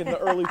back in the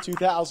early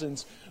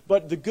 2000s.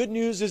 But the good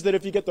news is that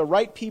if you get the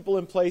right people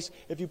in place,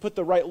 if you put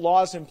the right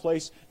laws in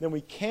place, then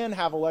we can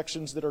have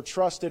elections that are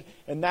trusted,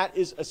 and that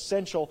is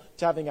essential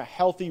to having a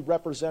healthy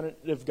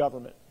representative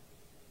government.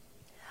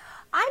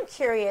 I'm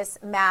curious,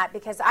 Matt,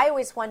 because I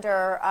always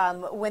wonder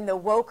when the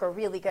woke are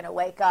really going to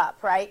wake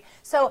up, right?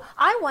 So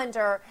I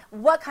wonder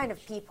what kind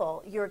of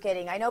people you're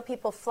getting. I know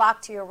people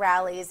flock to your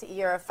rallies.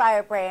 You're a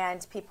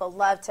firebrand. People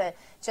love to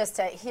just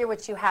hear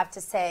what you have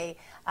to say,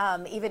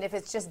 even if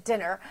it's just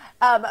dinner.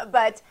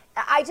 But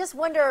I just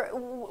wonder,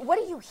 what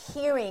are you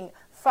hearing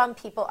from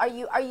people? Are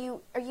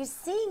you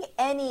seeing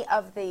any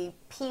of the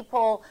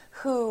people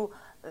who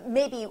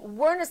maybe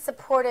weren't as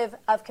supportive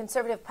of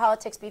conservative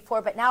politics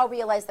before, but now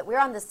realize that we're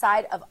on the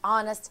side of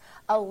honest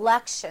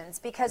elections?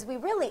 Because we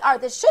really are.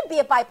 This should be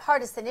a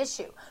bipartisan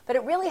issue, but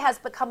it really has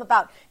become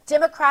about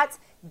Democrats,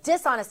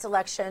 dishonest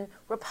election,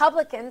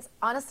 Republicans,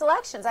 honest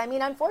elections. I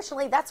mean,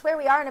 unfortunately, that's where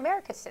we are in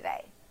America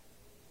today.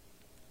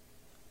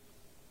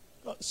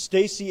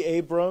 Stacey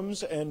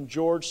Abrams and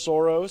George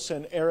Soros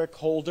and Eric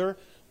Holder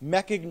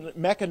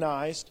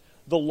mechanized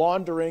the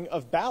laundering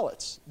of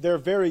ballots. They're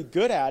very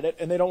good at it,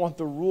 and they don't want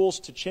the rules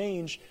to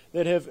change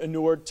that have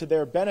inured to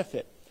their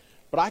benefit.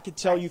 But I can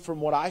tell you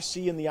from what I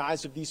see in the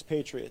eyes of these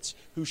patriots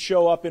who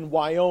show up in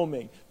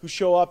Wyoming, who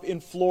show up in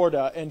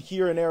Florida and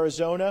here in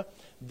Arizona,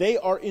 they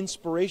are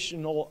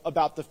inspirational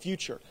about the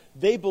future.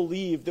 They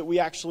believe that we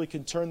actually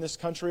can turn this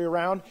country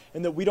around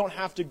and that we don't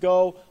have to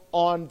go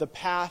on the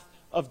path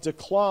of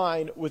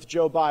decline with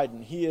Joe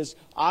Biden. He is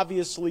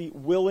obviously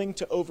willing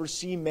to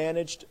oversee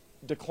managed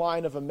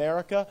decline of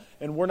America,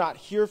 and we're not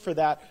here for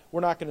that.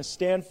 We're not going to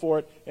stand for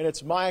it, and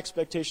it's my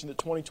expectation that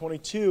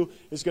 2022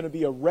 is going to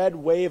be a red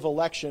wave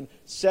election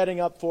setting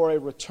up for a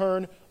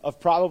return of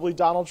probably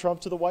Donald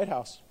Trump to the White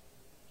House.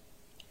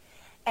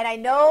 And I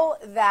know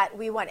that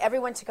we want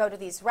everyone to go to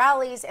these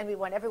rallies and we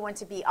want everyone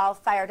to be all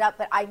fired up,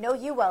 but I know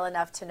you well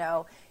enough to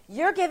know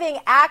you're giving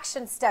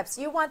action steps.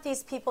 You want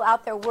these people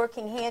out there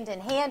working hand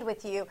in hand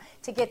with you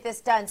to get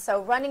this done.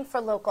 So running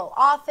for local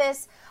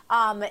office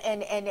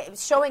and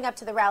showing up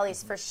to the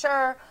rallies for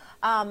sure.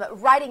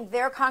 writing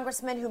their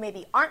congressmen who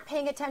maybe aren't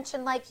paying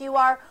attention like you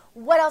are?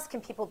 What else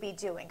can people be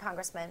doing,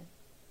 Congressman?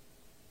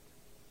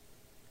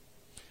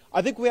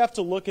 I think we have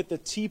to look at the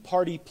Tea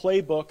Party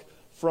playbook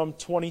from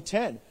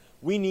 2010.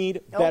 We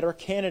need better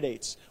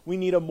candidates. We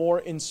need a more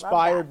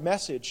inspired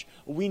message.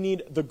 We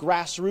need the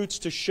grassroots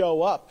to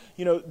show up.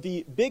 You know,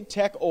 the big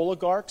tech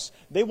oligarchs,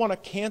 they want to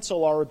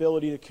cancel our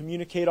ability to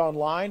communicate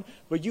online,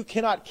 but you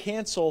cannot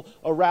cancel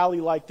a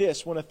rally like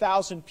this. When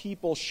 1,000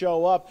 people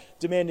show up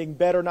demanding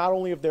better not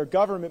only of their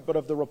government, but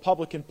of the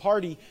Republican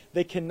Party,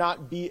 they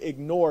cannot be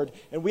ignored.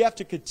 And we have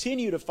to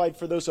continue to fight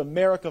for those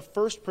America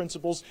First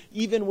principles,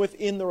 even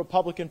within the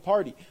Republican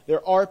Party.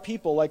 There are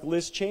people like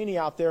Liz Cheney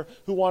out there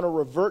who want to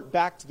revert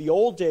back to the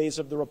old days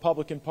of the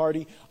Republican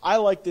Party. I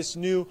like this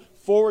new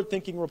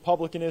forward-thinking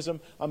Republicanism.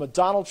 I'm a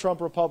Donald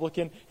Trump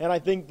Republican, and I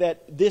think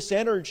that this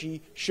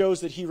energy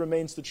shows that he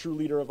remains the true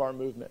leader of our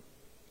movement.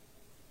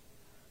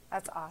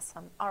 That's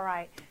awesome. All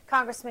right.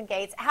 Congressman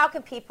Gaetz, how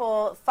can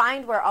people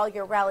find where all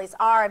your rallies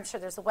are? I'm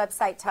sure there's a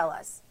website. Tell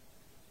us.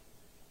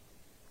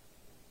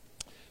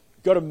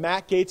 Go to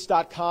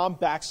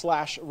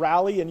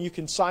mattgaetz.com/rally, and you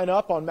can sign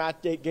up on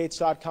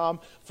mattgaetz.com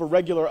for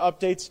regular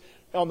updates.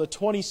 On the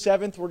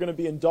 27th, we're going to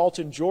be in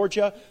Dalton,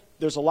 Georgia.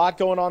 There's a lot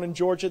going on in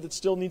Georgia that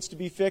still needs to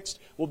be fixed.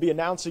 We'll be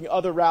announcing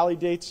other rally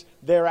dates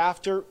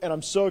thereafter, and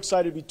I'm so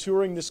excited to be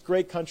touring this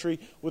great country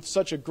with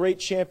such a great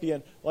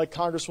champion like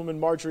Congresswoman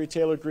Marjorie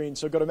Taylor Greene.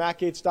 So go to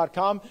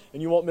mattgaetz.com,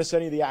 and you won't miss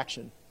any of the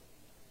action.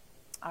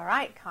 All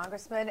right,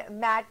 Congressman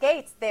Matt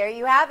Gaetz, there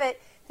you have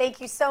it. Thank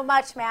you so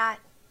much, Matt.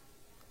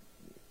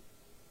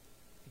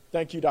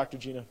 Thank you, Dr.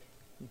 Gina.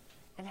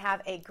 And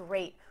have a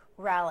great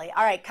rally.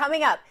 All right,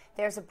 coming up,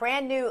 there's a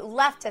brand new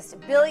leftist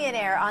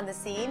billionaire on the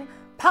scene,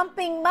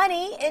 pumping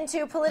money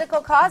into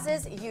political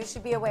causes. You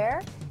should be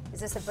aware. Is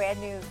this a brand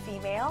new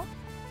female?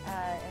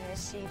 And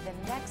is she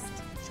the next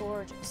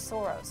George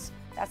Soros?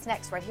 That's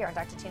next right here on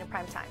Dr. Gina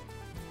Primetime.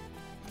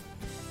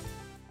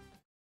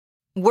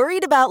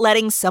 Worried about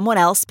letting someone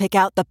else pick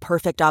out the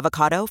perfect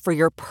avocado for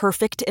your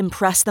perfect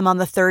impress them on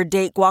the third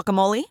date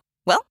guacamole?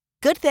 Well,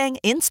 good thing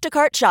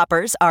Instacart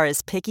shoppers are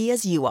as picky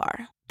as you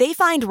are. They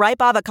find ripe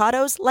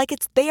avocados like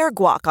it's their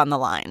guac on the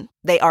line.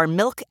 They are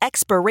milk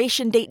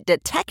expiration date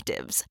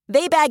detectives.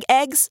 They bag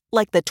eggs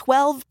like the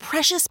 12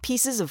 precious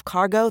pieces of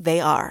cargo they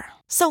are.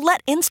 So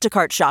let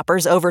Instacart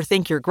shoppers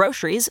overthink your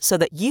groceries so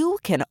that you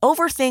can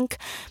overthink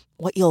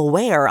what you'll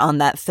wear on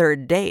that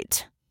third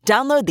date.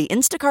 Download the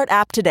Instacart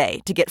app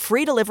today to get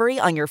free delivery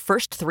on your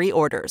first 3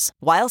 orders,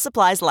 while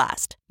supplies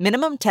last.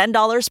 Minimum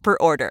 $10 per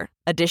order.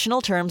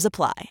 Additional terms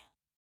apply.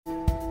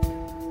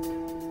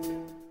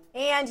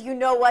 And you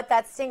know what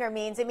that stinger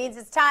means. It means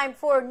it's time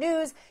for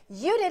news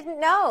you didn't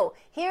know.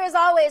 Here, as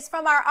always,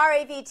 from our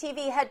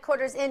RAV-TV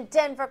headquarters in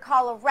Denver,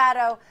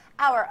 Colorado,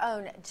 our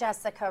own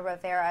Jessica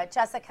Rivera.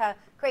 Jessica,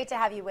 great to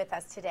have you with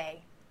us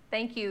today.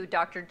 Thank you,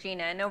 Dr.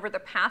 Gina. And over the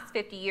past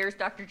 50 years,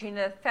 Dr.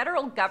 Gina, the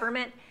federal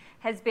government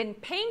has been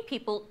paying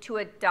people to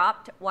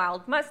adopt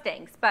wild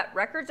Mustangs. But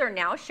records are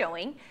now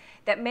showing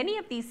that many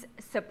of these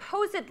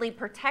supposedly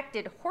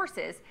protected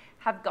horses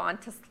have gone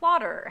to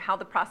slaughter. How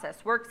the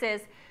process works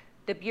is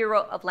the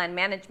Bureau of Land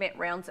Management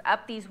rounds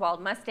up these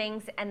wild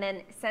Mustangs and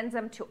then sends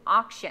them to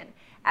auction.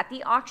 At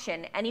the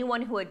auction,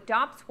 anyone who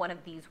adopts one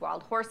of these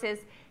wild horses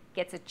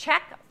gets a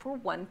check for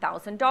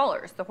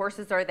 $1,000. The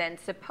horses are then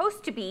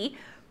supposed to be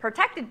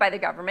protected by the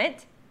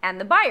government and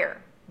the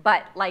buyer.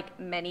 But like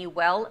many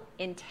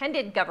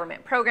well-intended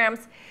government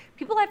programs,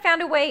 people have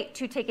found a way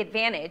to take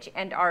advantage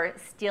and are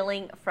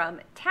stealing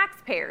from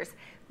taxpayers.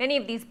 Many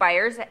of these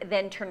buyers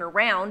then turn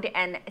around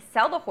and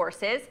sell the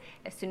horses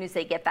as soon as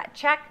they get that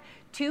check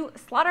to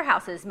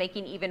slaughterhouses,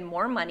 making even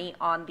more money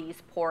on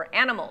these poor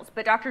animals.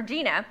 But Dr.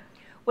 Gina,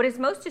 what is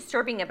most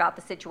disturbing about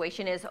the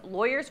situation is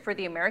lawyers for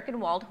the American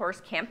Wild Horse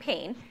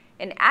Campaign,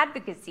 an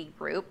advocacy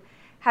group,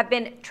 have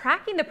been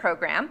tracking the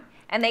program,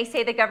 and they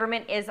say the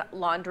government is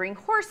laundering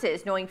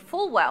horses, knowing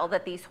full well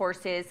that these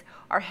horses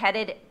are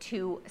headed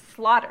to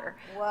slaughter.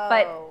 Whoa.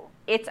 But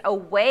it's a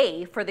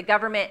way for the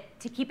government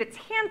to keep its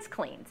hands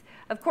clean.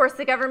 Of course,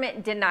 the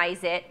government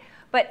denies it,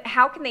 but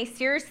how can they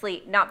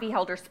seriously not be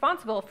held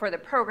responsible for the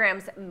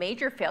program's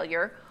major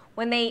failure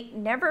when they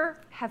never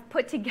have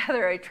put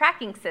together a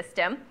tracking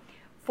system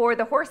for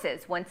the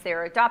horses once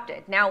they're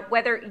adopted? Now,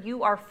 whether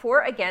you are for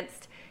or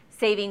against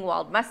saving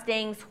wild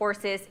Mustangs,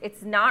 horses,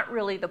 it's not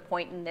really the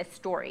point in this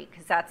story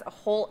because that's a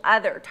whole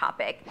other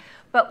topic.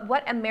 But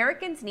what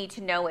Americans need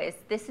to know is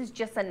this is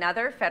just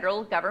another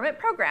federal government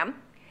program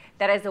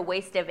that is a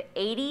waste of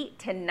 $80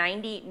 to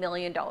 $90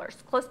 million,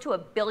 close to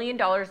 $1 billion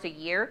a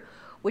year,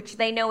 which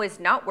they know is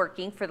not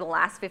working for the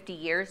last 50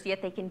 years,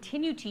 yet they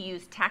continue to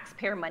use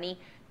taxpayer money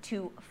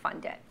to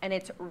fund it. And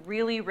it's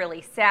really,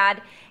 really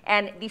sad.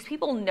 And these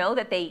people know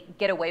that they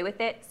get away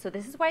with it, so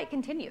this is why it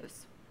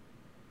continues.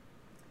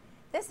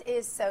 This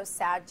is so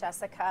sad,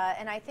 Jessica,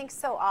 and I think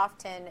so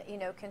often, you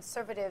know,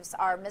 conservatives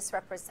are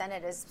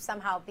misrepresented as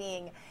somehow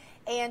being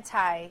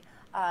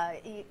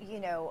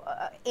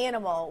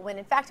animal, when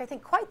in fact I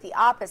think quite the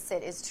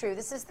opposite is true.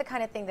 This is the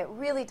kind of thing that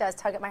really does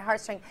tug at my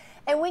heartstring.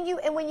 And when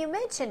you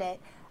mention it,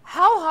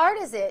 How hard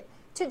is it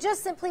to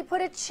just simply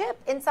put a chip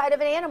inside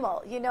of an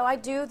animal? You know, I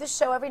do the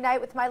show every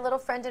night with my little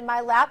friend in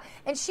my lap,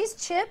 and she's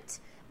chipped,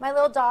 my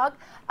little dog,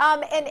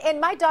 and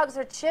my dogs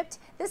are chipped.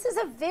 This is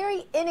a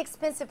very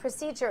inexpensive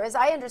procedure. As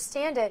I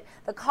understand it,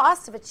 the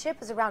cost of a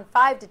chip is around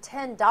 $5 to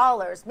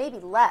 $10, maybe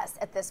less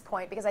at this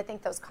point, because I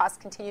think those costs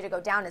continue to go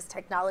down as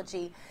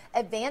technology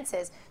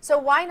advances. So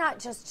why not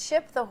just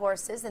chip the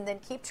horses and then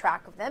keep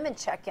track of them and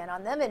check in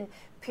on them and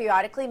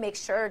periodically make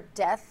sure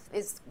death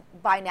is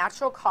by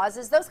natural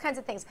causes, those kinds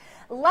of things,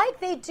 like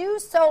they do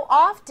so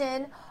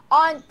often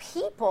on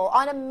people,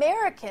 on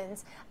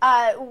Americans,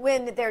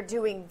 when they're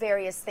doing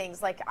various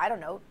things like, I don't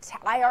know,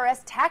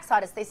 IRS tax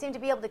audits. They seem to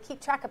be able to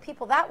keep track of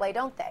people that way,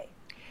 don't they?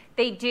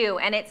 They do,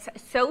 and it's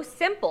so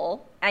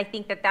simple. I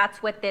think that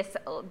that's what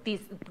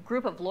these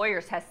group of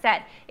lawyers has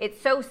said.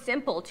 It's so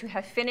simple to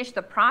have finished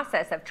the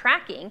process of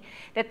tracking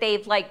that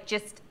they've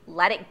just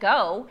let it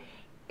go,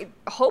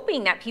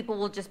 hoping that people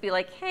will just be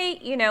like, hey,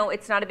 you know,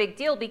 it's not a big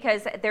deal,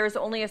 because there's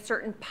only a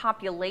certain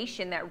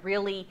population that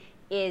really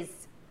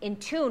is in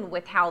tune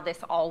with how this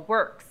all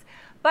works.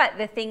 But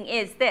the thing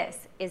is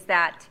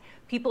that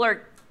people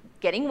are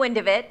getting wind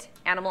of it,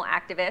 animal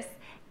activists,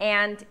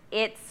 and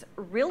it's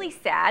really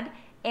sad.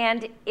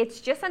 And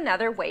it's just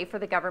another way for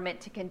the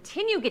government to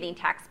continue getting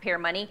taxpayer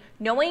money,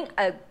 knowing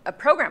a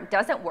program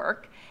doesn't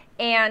work,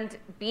 and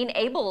being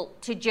able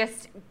to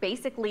just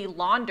basically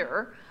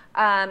launder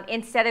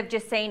instead of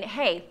just saying,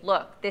 hey,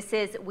 look,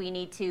 we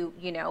need to,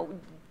 you know,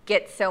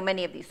 get so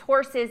many of these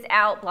horses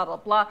out, blah, blah,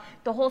 blah,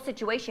 the whole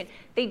situation.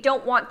 They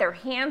don't want their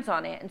hands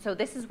on it. And so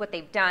this is what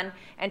they've done.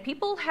 And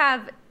people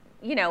have,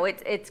 you know,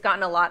 it's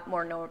gotten a lot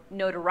more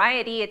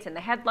notoriety. It's in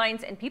the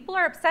headlines, and people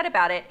are upset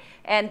about it.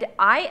 And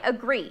I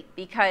agree,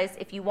 because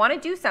if you want to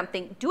do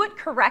something, do it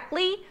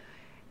correctly,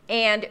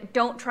 and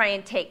don't try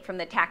and take from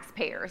the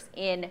taxpayers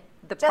in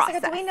the process.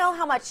 Jessica, do we know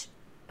how much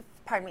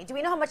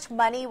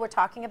money we're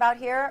talking about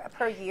here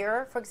per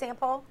year, for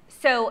example?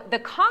 So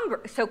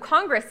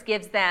Congress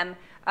gives them,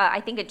 I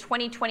think in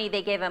 2020,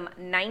 they gave them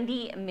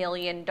 $90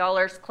 million,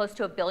 close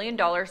to $1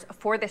 billion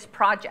for this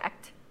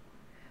project.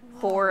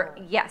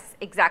 Yes,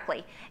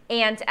 exactly.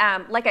 And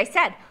like I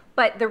said,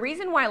 but the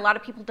reason why a lot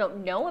of people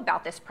don't know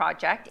about this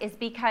project is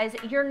because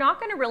you're not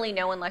going to really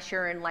know unless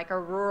you're in a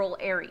rural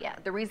area.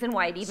 The reason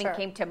why it even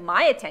came to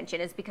my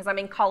attention is because I'm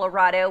in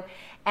Colorado,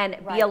 and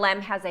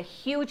BLM has a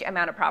huge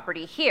amount of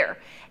property here.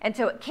 And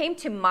so it came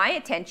to my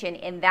attention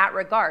in that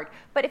regard.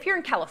 But if you're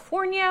in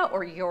California,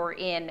 or you're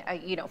in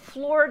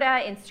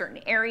Florida in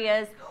certain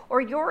areas,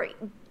 or you're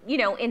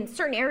in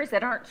certain areas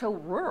that aren't so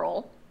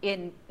rural,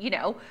 in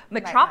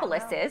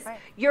metropolises,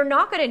 you're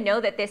not going to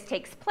know that this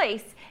takes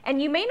place,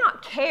 and you may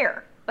not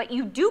care, but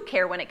you do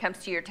care when it comes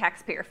to your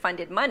taxpayer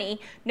funded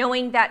money,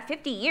 knowing that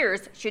 50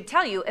 years should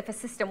tell you if a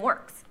system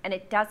works, and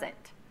it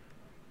doesn't.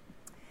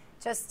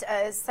 Just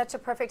such a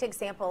perfect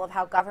example of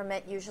how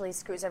government usually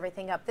screws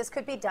everything up. This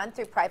could be done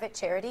through private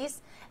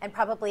charities, and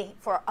probably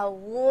for a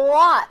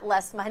lot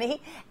less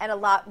money and a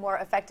lot more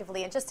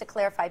effectively. And just to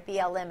clarify,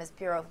 BLM is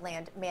Bureau of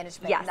Land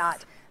Management,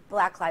 not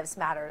Black Lives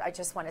Matter. I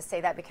just want to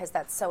say that because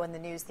that's so in the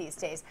news these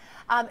days.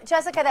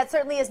 Jessica, that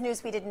certainly is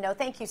news we didn't know.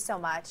 Thank you so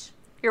much.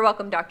 You're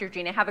welcome, Dr.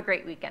 Gina. Have a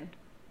great weekend.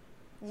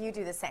 You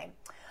do the same.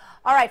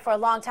 All right, for a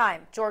long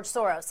time, George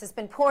Soros has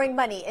been pouring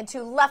money into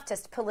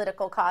leftist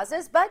political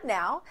causes, but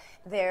now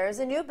there's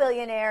a new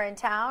billionaire in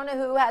town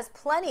who has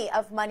plenty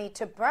of money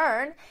to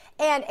burn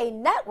and a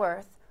net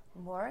worth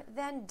more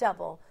than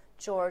double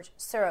George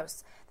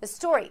Soros. The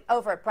story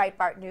over at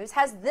Breitbart News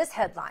has this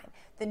headline: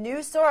 the new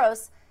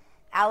Soros,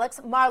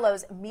 Alex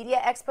Marlow's media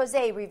expose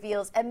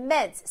reveals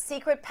immense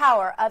secret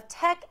power of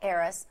tech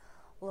heiress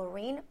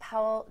Laurene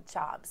Powell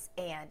Jobs.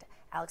 And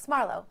Alex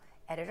Marlow,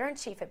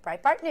 editor-in-chief at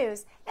Breitbart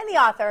News and the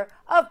author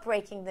of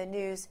Breaking the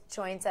News,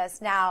 joins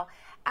us now.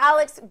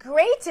 Alex,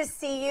 great to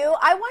see you.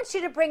 I want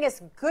you to bring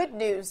us good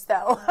news,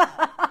 though.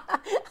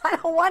 I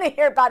don't want to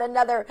hear about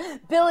another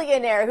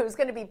billionaire who's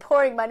going to be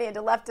pouring money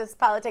into leftist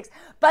politics,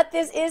 but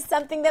this is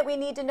something that we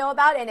need to know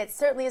about, and it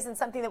certainly isn't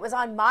something that was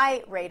on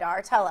my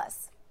radar. Tell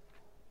us.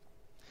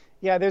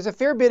 Yeah, there's a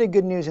fair bit of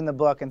good news in the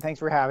book, and thanks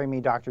for having me,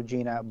 Dr.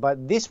 Gina.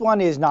 But this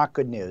one is not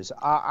good news.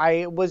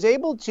 I was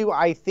able to,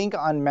 I think,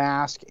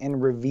 unmask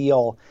and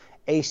reveal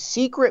a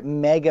secret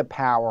mega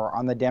power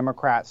on the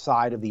Democrat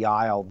side of the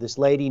aisle, this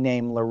lady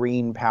named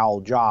Laurene Powell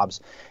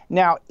Jobs.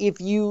 Now,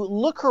 if you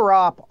look her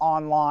up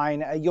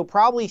online, you'll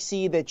probably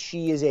see that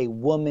she is a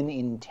woman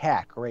in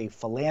tech or a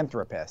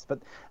philanthropist, but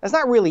that's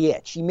not really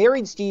it. She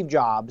married Steve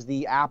Jobs,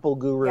 the Apple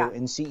guru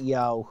and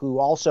CEO, who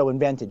also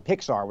invented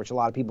Pixar, which a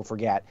lot of people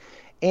forget.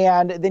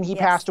 And then he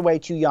passed away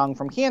too young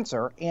from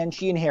cancer, and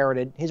she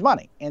inherited his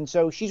money. And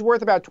so she's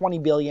worth about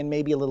 $20 billion,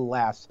 maybe a little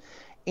less.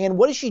 And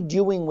what is she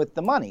doing with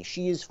the money?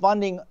 She is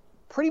funding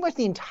pretty much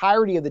the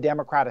entirety of the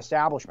Democrat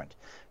establishment.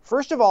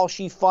 First of all,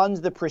 she funds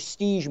the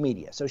prestige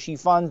media. So she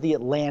funds The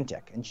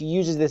Atlantic, and she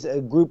uses this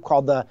group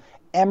called the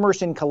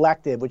Emerson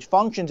Collective, which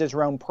functions as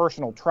her own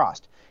personal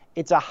trust.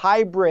 It's a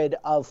hybrid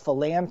of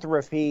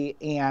philanthropy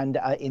and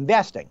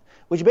investing,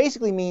 which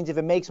basically means if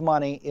it makes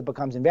money, it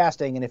becomes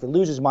investing, and if it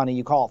loses money,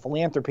 you call it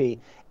philanthropy.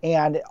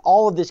 And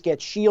all of this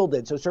gets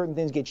shielded, so certain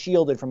things get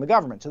shielded from the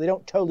government, so they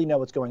don't totally know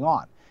what's going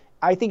on.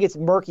 I think it's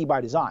murky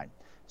by design.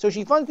 So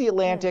she funds The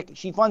Atlantic,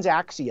 she funds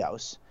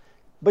Axios,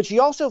 but she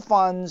also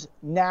funds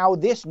Now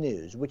This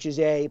News, which is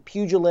a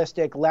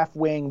pugilistic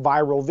left-wing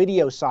viral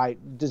video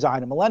site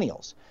designed to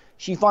millennials.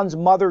 She funds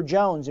Mother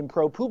Jones and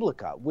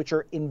ProPublica, which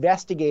are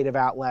investigative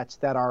outlets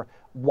that are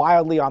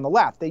wildly on the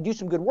left. They do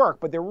some good work,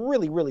 but they're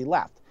really, really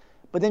left.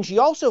 But then she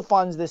also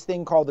funds this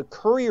thing called the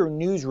Courier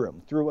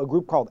Newsroom through a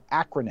group called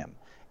Acronym.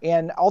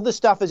 And all this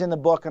stuff is in the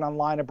book and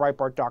online at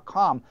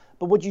Breitbart.com.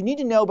 But what you need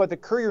to know about the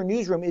Courier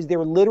Newsroom is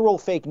they're literal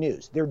fake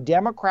news. They're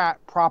Democrat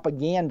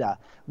propaganda,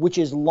 which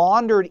is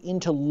laundered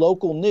into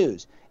local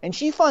news. And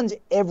she funds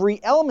every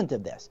element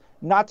of this.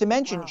 Not to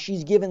mention,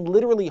 she's given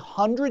literally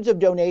hundreds of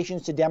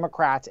donations to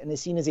Democrats and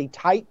is seen as a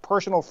tight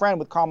personal friend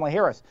with Kamala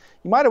Harris.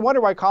 You might have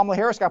wondered why Kamala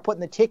Harris got put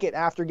in the ticket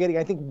after getting,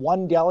 I think,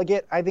 one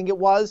delegate, I think it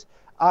was,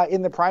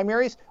 in the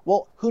primaries.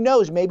 Well, who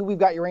knows? Maybe we've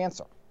got your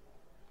answer.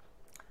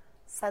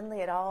 Suddenly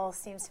it all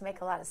seems to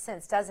make a lot of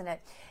sense, doesn't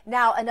it?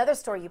 Now, another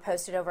story you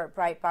posted over at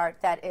Breitbart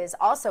that is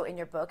also in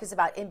your book is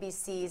about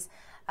NBC's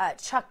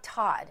Chuck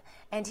Todd.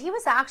 And he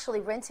was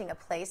actually renting a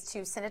place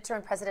to Senator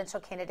and presidential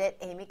candidate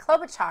Amy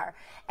Klobuchar.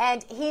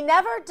 And he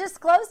never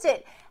disclosed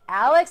it.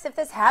 Alex, if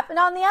this happened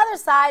on the other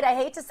side, I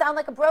hate to sound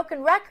like a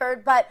broken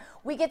record, but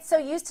we get so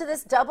used to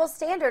this double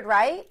standard,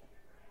 right?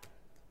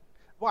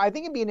 Well, I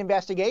think it'd be an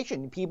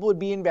investigation. People would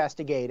be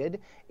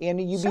investigated, and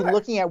you'd be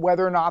looking at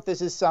whether or not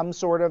this is some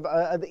sort of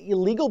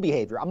illegal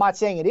behavior. I'm not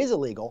saying it is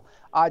illegal.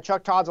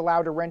 Chuck Todd's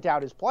allowed to rent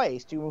out his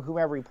place to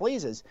whomever he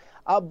pleases.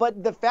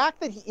 But the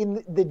fact that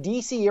in the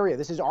D.C. area,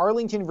 this is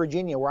Arlington,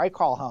 Virginia, where I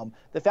call home,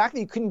 the fact that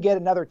you couldn't get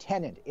another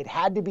tenant, it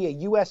had to be a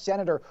U.S.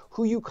 senator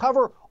who you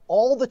cover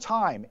all the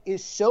time,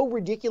 is so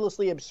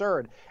ridiculously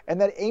absurd.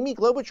 And that Amy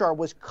Klobuchar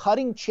was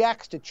cutting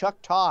checks to Chuck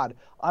Todd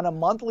on a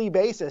monthly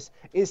basis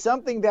is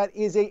something that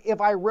is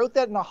if I wrote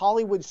that in a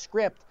Hollywood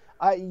script,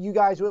 you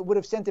guys would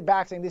have sent it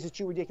back saying this is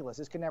too ridiculous.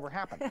 This could never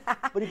happen.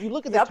 But if you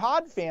look at the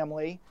Todd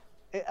family,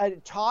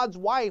 Todd's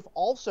wife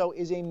also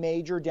is a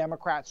major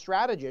Democrat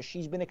strategist.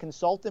 She's been a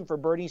consultant for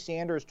Bernie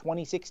Sanders'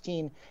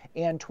 2016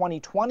 and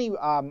 2020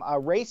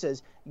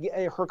 races.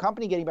 Her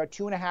company getting about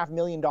 $2.5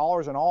 million in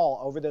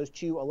all over those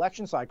two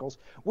election cycles,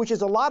 which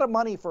is a lot of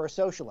money for a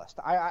socialist.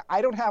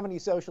 I don't have any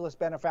socialist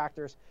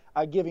benefactors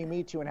giving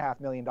me $2.5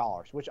 million,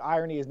 which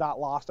irony is not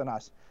lost on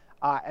us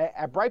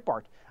at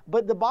Breitbart.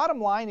 But the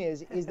bottom line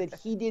is that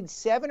he did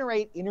 7 or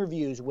 8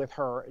 interviews with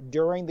her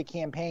during the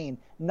campaign.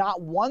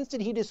 Not once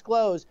did he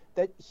disclose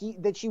that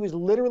she was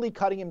literally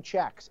cutting him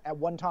checks at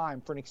one time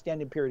for an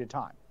extended period of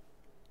time.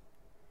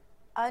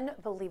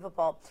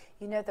 Unbelievable.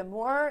 You know, the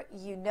more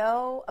you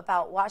know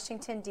about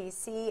Washington,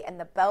 D.C. and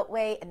the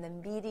Beltway and the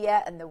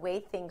media and the way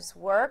things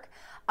work,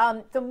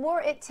 the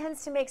more it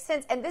tends to make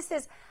sense. And this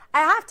is, I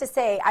have to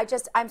say,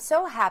 I'm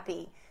so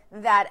happy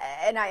that,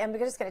 and I'm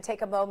just going to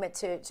take a moment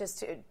to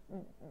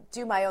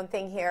do my own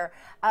thing here,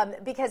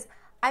 because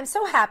I'm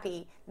so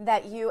happy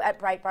that you at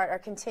Breitbart are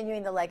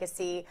continuing the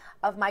legacy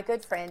of my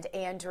good friend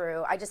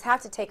Andrew. I just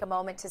have to take a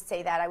moment to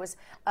say that. I was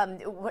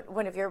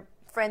one of your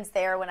friends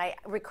there when I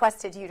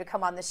requested you to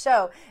come on the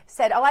show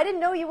said, oh, I didn't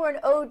know you were an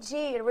OG,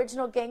 an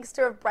original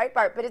gangster of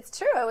Breitbart, but it's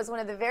true. I was one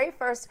of the very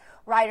first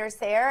writers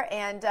there,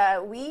 and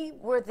we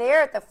were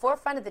there at the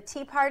forefront of the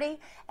Tea Party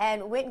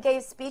and went and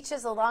gave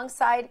speeches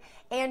alongside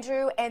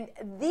Andrew. And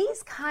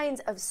these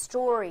kinds of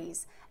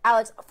stories,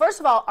 Alex, first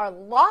of all, are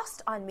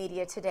lost on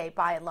media today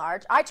by and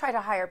large. I try to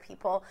hire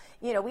people,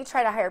 we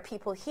try to hire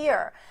people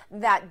here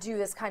that do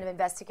this kind of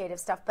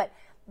investigative stuff, but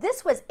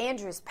this was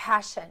Andrew's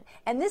passion,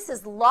 and this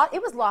is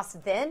it was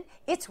lost then.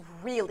 It's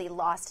really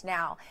lost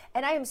now.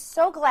 And I am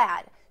so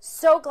glad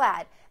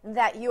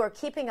that you are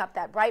keeping up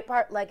that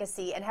Breitbart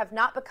legacy and have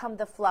not become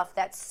the fluff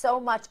that so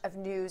much of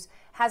news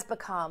has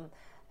become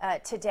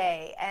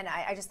today. And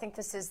I just think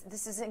this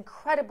is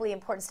incredibly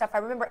important stuff. I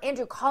remember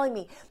Andrew calling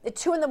me at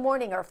 2 in the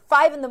morning or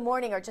 5 in the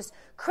morning or just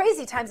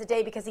crazy times a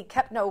day because he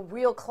kept no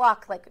real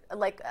clock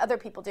like other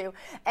people do.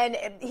 And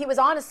he was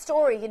on a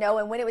story,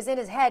 and when it was in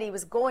his head, he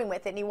was going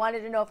with it. And he wanted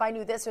to know if I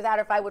knew this or that,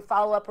 or if I would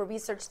follow up or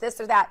research this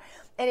or that.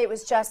 And it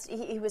was just,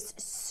 he was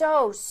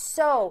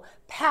so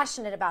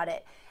passionate about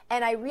it.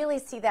 And I really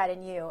see that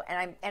in you,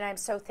 and I'm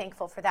so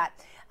thankful for that.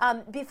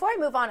 Before I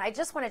move on, I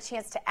just want a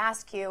chance to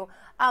ask you,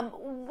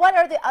 what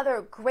are the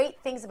other great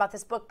things about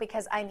this book?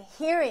 Because I'm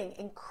hearing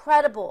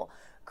incredible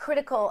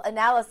critical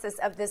analysis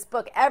of this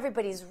book.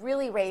 Everybody's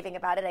really raving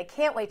about it. I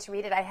can't wait to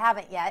read it. I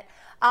haven't yet.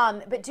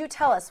 But do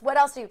tell us, what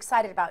else are you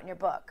excited about in your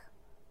book?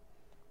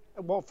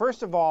 Well,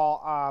 first of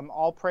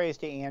all praise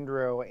to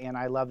Andrew, and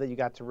I love that you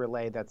got to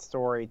relay that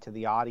story to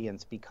the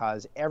audience,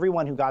 because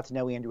everyone who got to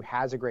know Andrew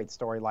has a great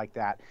story like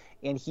that,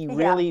 and he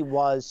really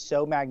was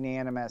so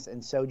magnanimous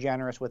and so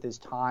generous with his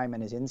time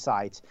and his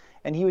insights,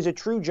 and he was a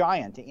true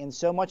giant. In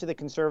so much of the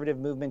conservative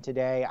movement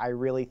today, I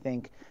really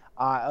think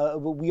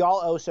We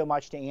all owe so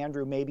much to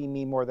Andrew, maybe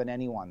me more than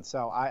anyone.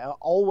 So I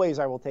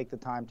will take the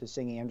time to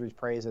sing Andrew's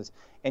praises.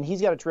 And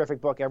he's got a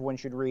terrific book everyone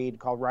should read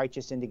called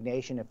Righteous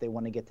Indignation if they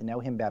want to get to know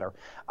him better.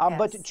 Yes.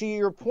 But to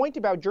your point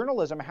about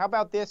journalism, how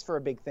about this for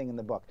a big thing in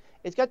the book?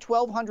 It's got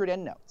 1,200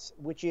 endnotes,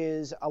 which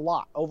is a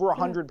lot, over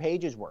 100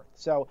 pages worth.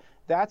 So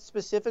that's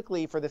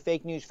specifically for the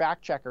fake news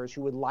fact checkers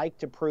who would like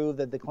to prove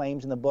that the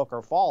claims in the book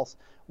are false.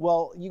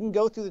 Well, you can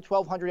go through the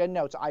 1,200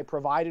 endnotes I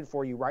provided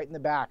for you right in the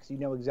back so you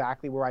know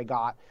exactly where I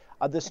got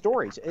the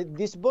stories.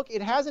 This book,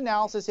 it has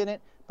analysis in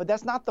it, but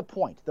that's not the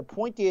point. The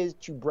point is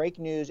to break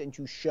news and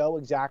to show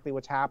exactly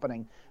what's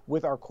happening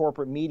with our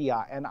corporate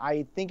media. And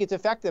I think it's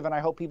effective, and I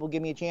hope people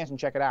give me a chance and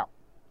check it out.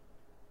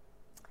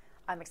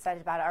 I'm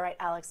excited about it. All right,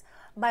 Alex,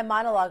 my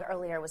monologue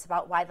earlier was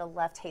about why the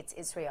left hates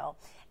Israel.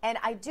 And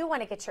I do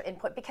want to get your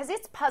input because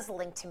it's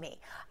puzzling to me.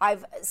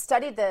 I've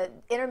studied the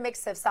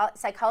intermix of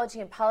psychology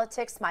and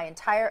politics my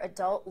entire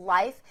adult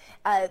life.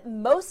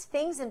 Most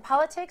things in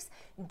politics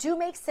do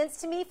make sense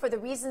to me for the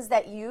reasons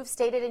that you've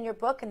stated in your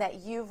book and that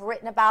you've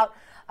written about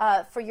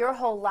for your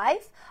whole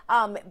life,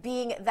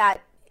 being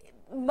that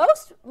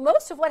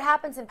most of what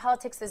happens in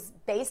politics is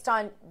based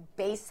on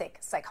basic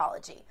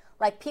psychology.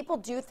 Like, people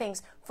do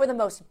things for the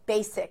most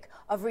basic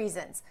of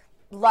reasons: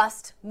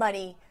 lust,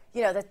 money,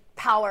 the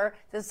power,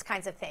 those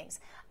kinds of things.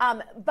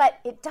 But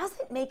it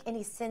doesn't make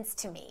any sense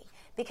to me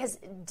because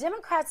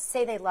Democrats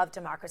say they love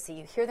democracy.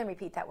 You hear them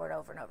repeat that word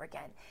over and over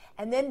again.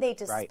 And then they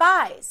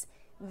despise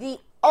the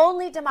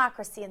only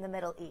democracy in the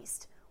Middle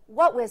East.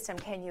 What wisdom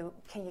can you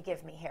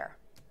give me here?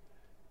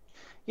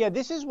 Yeah,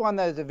 this is one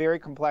that is a very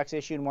complex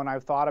issue and one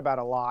I've thought about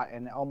a lot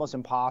and almost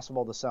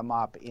impossible to sum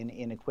up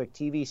in a quick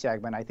TV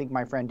segment. I think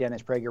my friend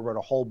Dennis Prager wrote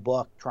a whole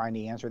book trying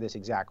to answer this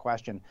exact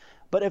question.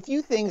 But a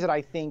few things that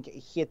I think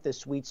hit the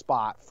sweet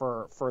spot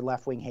for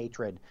left-wing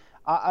hatred.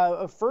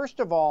 First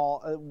of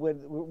all,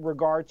 with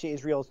regard to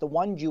Israel, it's the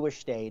one Jewish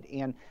state.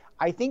 And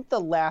I think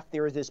the left,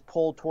 there is this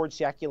pull towards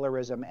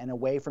secularism and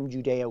away from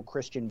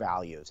Judeo-Christian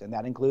values. And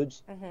that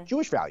includes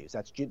Jewish values.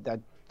 That's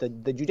the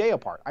Judeo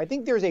part. I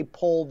think there's a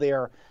pull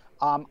there.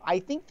 I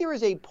think there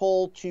is a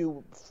pull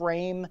to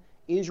frame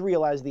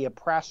Israel as the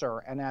oppressor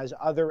and as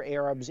other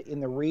Arabs in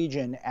the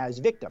region as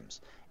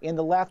victims. In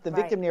the left, the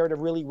victim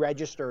narrative really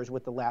registers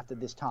with the left at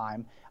this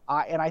time,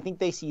 and I think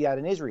they see that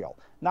in Israel.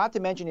 Not to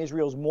mention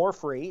Israel's more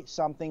free,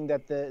 something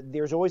that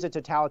there's always a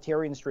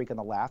totalitarian streak on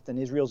the left, and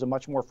Israel's a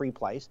much more free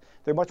place.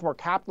 They're a much more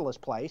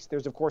capitalist place.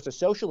 There's, of course, a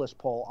socialist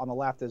pull on the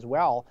left as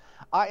well,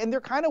 and they're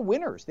kind of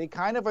winners. They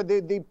kind of are,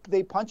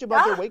 they punch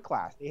above their weight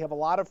class. They have a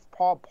lot of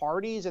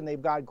parties, and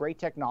they've got great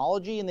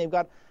technology, and they've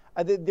got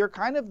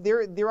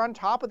they're on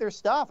top of their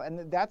stuff,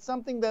 and that's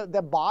something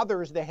that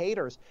bothers the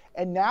haters.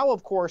 And now,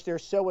 of course, they're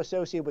so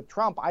associated with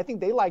Trump. I think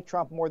they like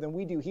Trump more than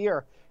we do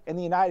here in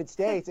the United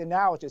States, and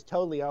now it's just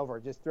totally over.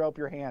 Just throw up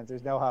your hands.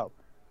 There's no hope.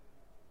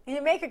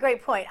 You make a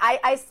great point.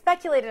 I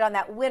speculated on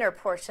that winner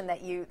portion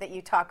that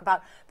you talk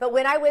about, but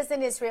when I was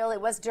in Israel,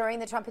 it was during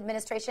the Trump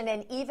administration,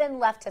 and even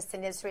leftists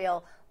in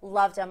Israel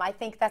loved him. I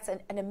think that's an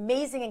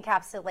amazing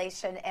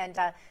encapsulation, and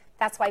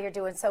that's why you're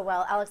doing so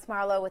well. Alex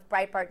Marlow with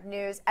Breitbart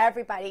News.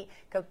 Everybody,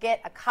 go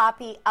get a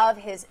copy of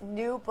his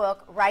new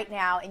book right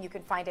now, and you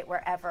can find it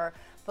wherever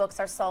books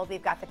are sold.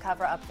 We've got the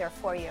cover up there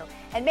for you.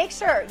 And make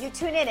sure you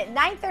tune in at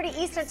 9:30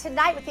 Eastern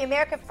tonight with the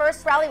America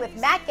First rally with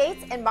Matt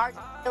Gaetz and Mark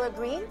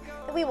Green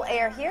that we will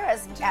air here,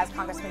 as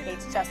Congressman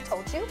Gaetz just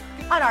told you,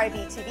 on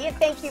RIV-TV. And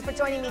thank you for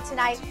joining me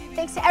tonight.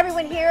 Thanks to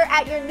everyone here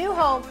at your new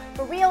home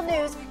for Real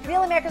News,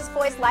 Real America's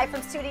Voice, live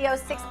from Studio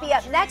 6B.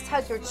 Up next,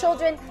 hug your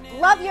children,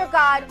 love your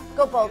God,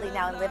 go boldly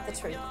now and live the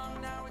truth.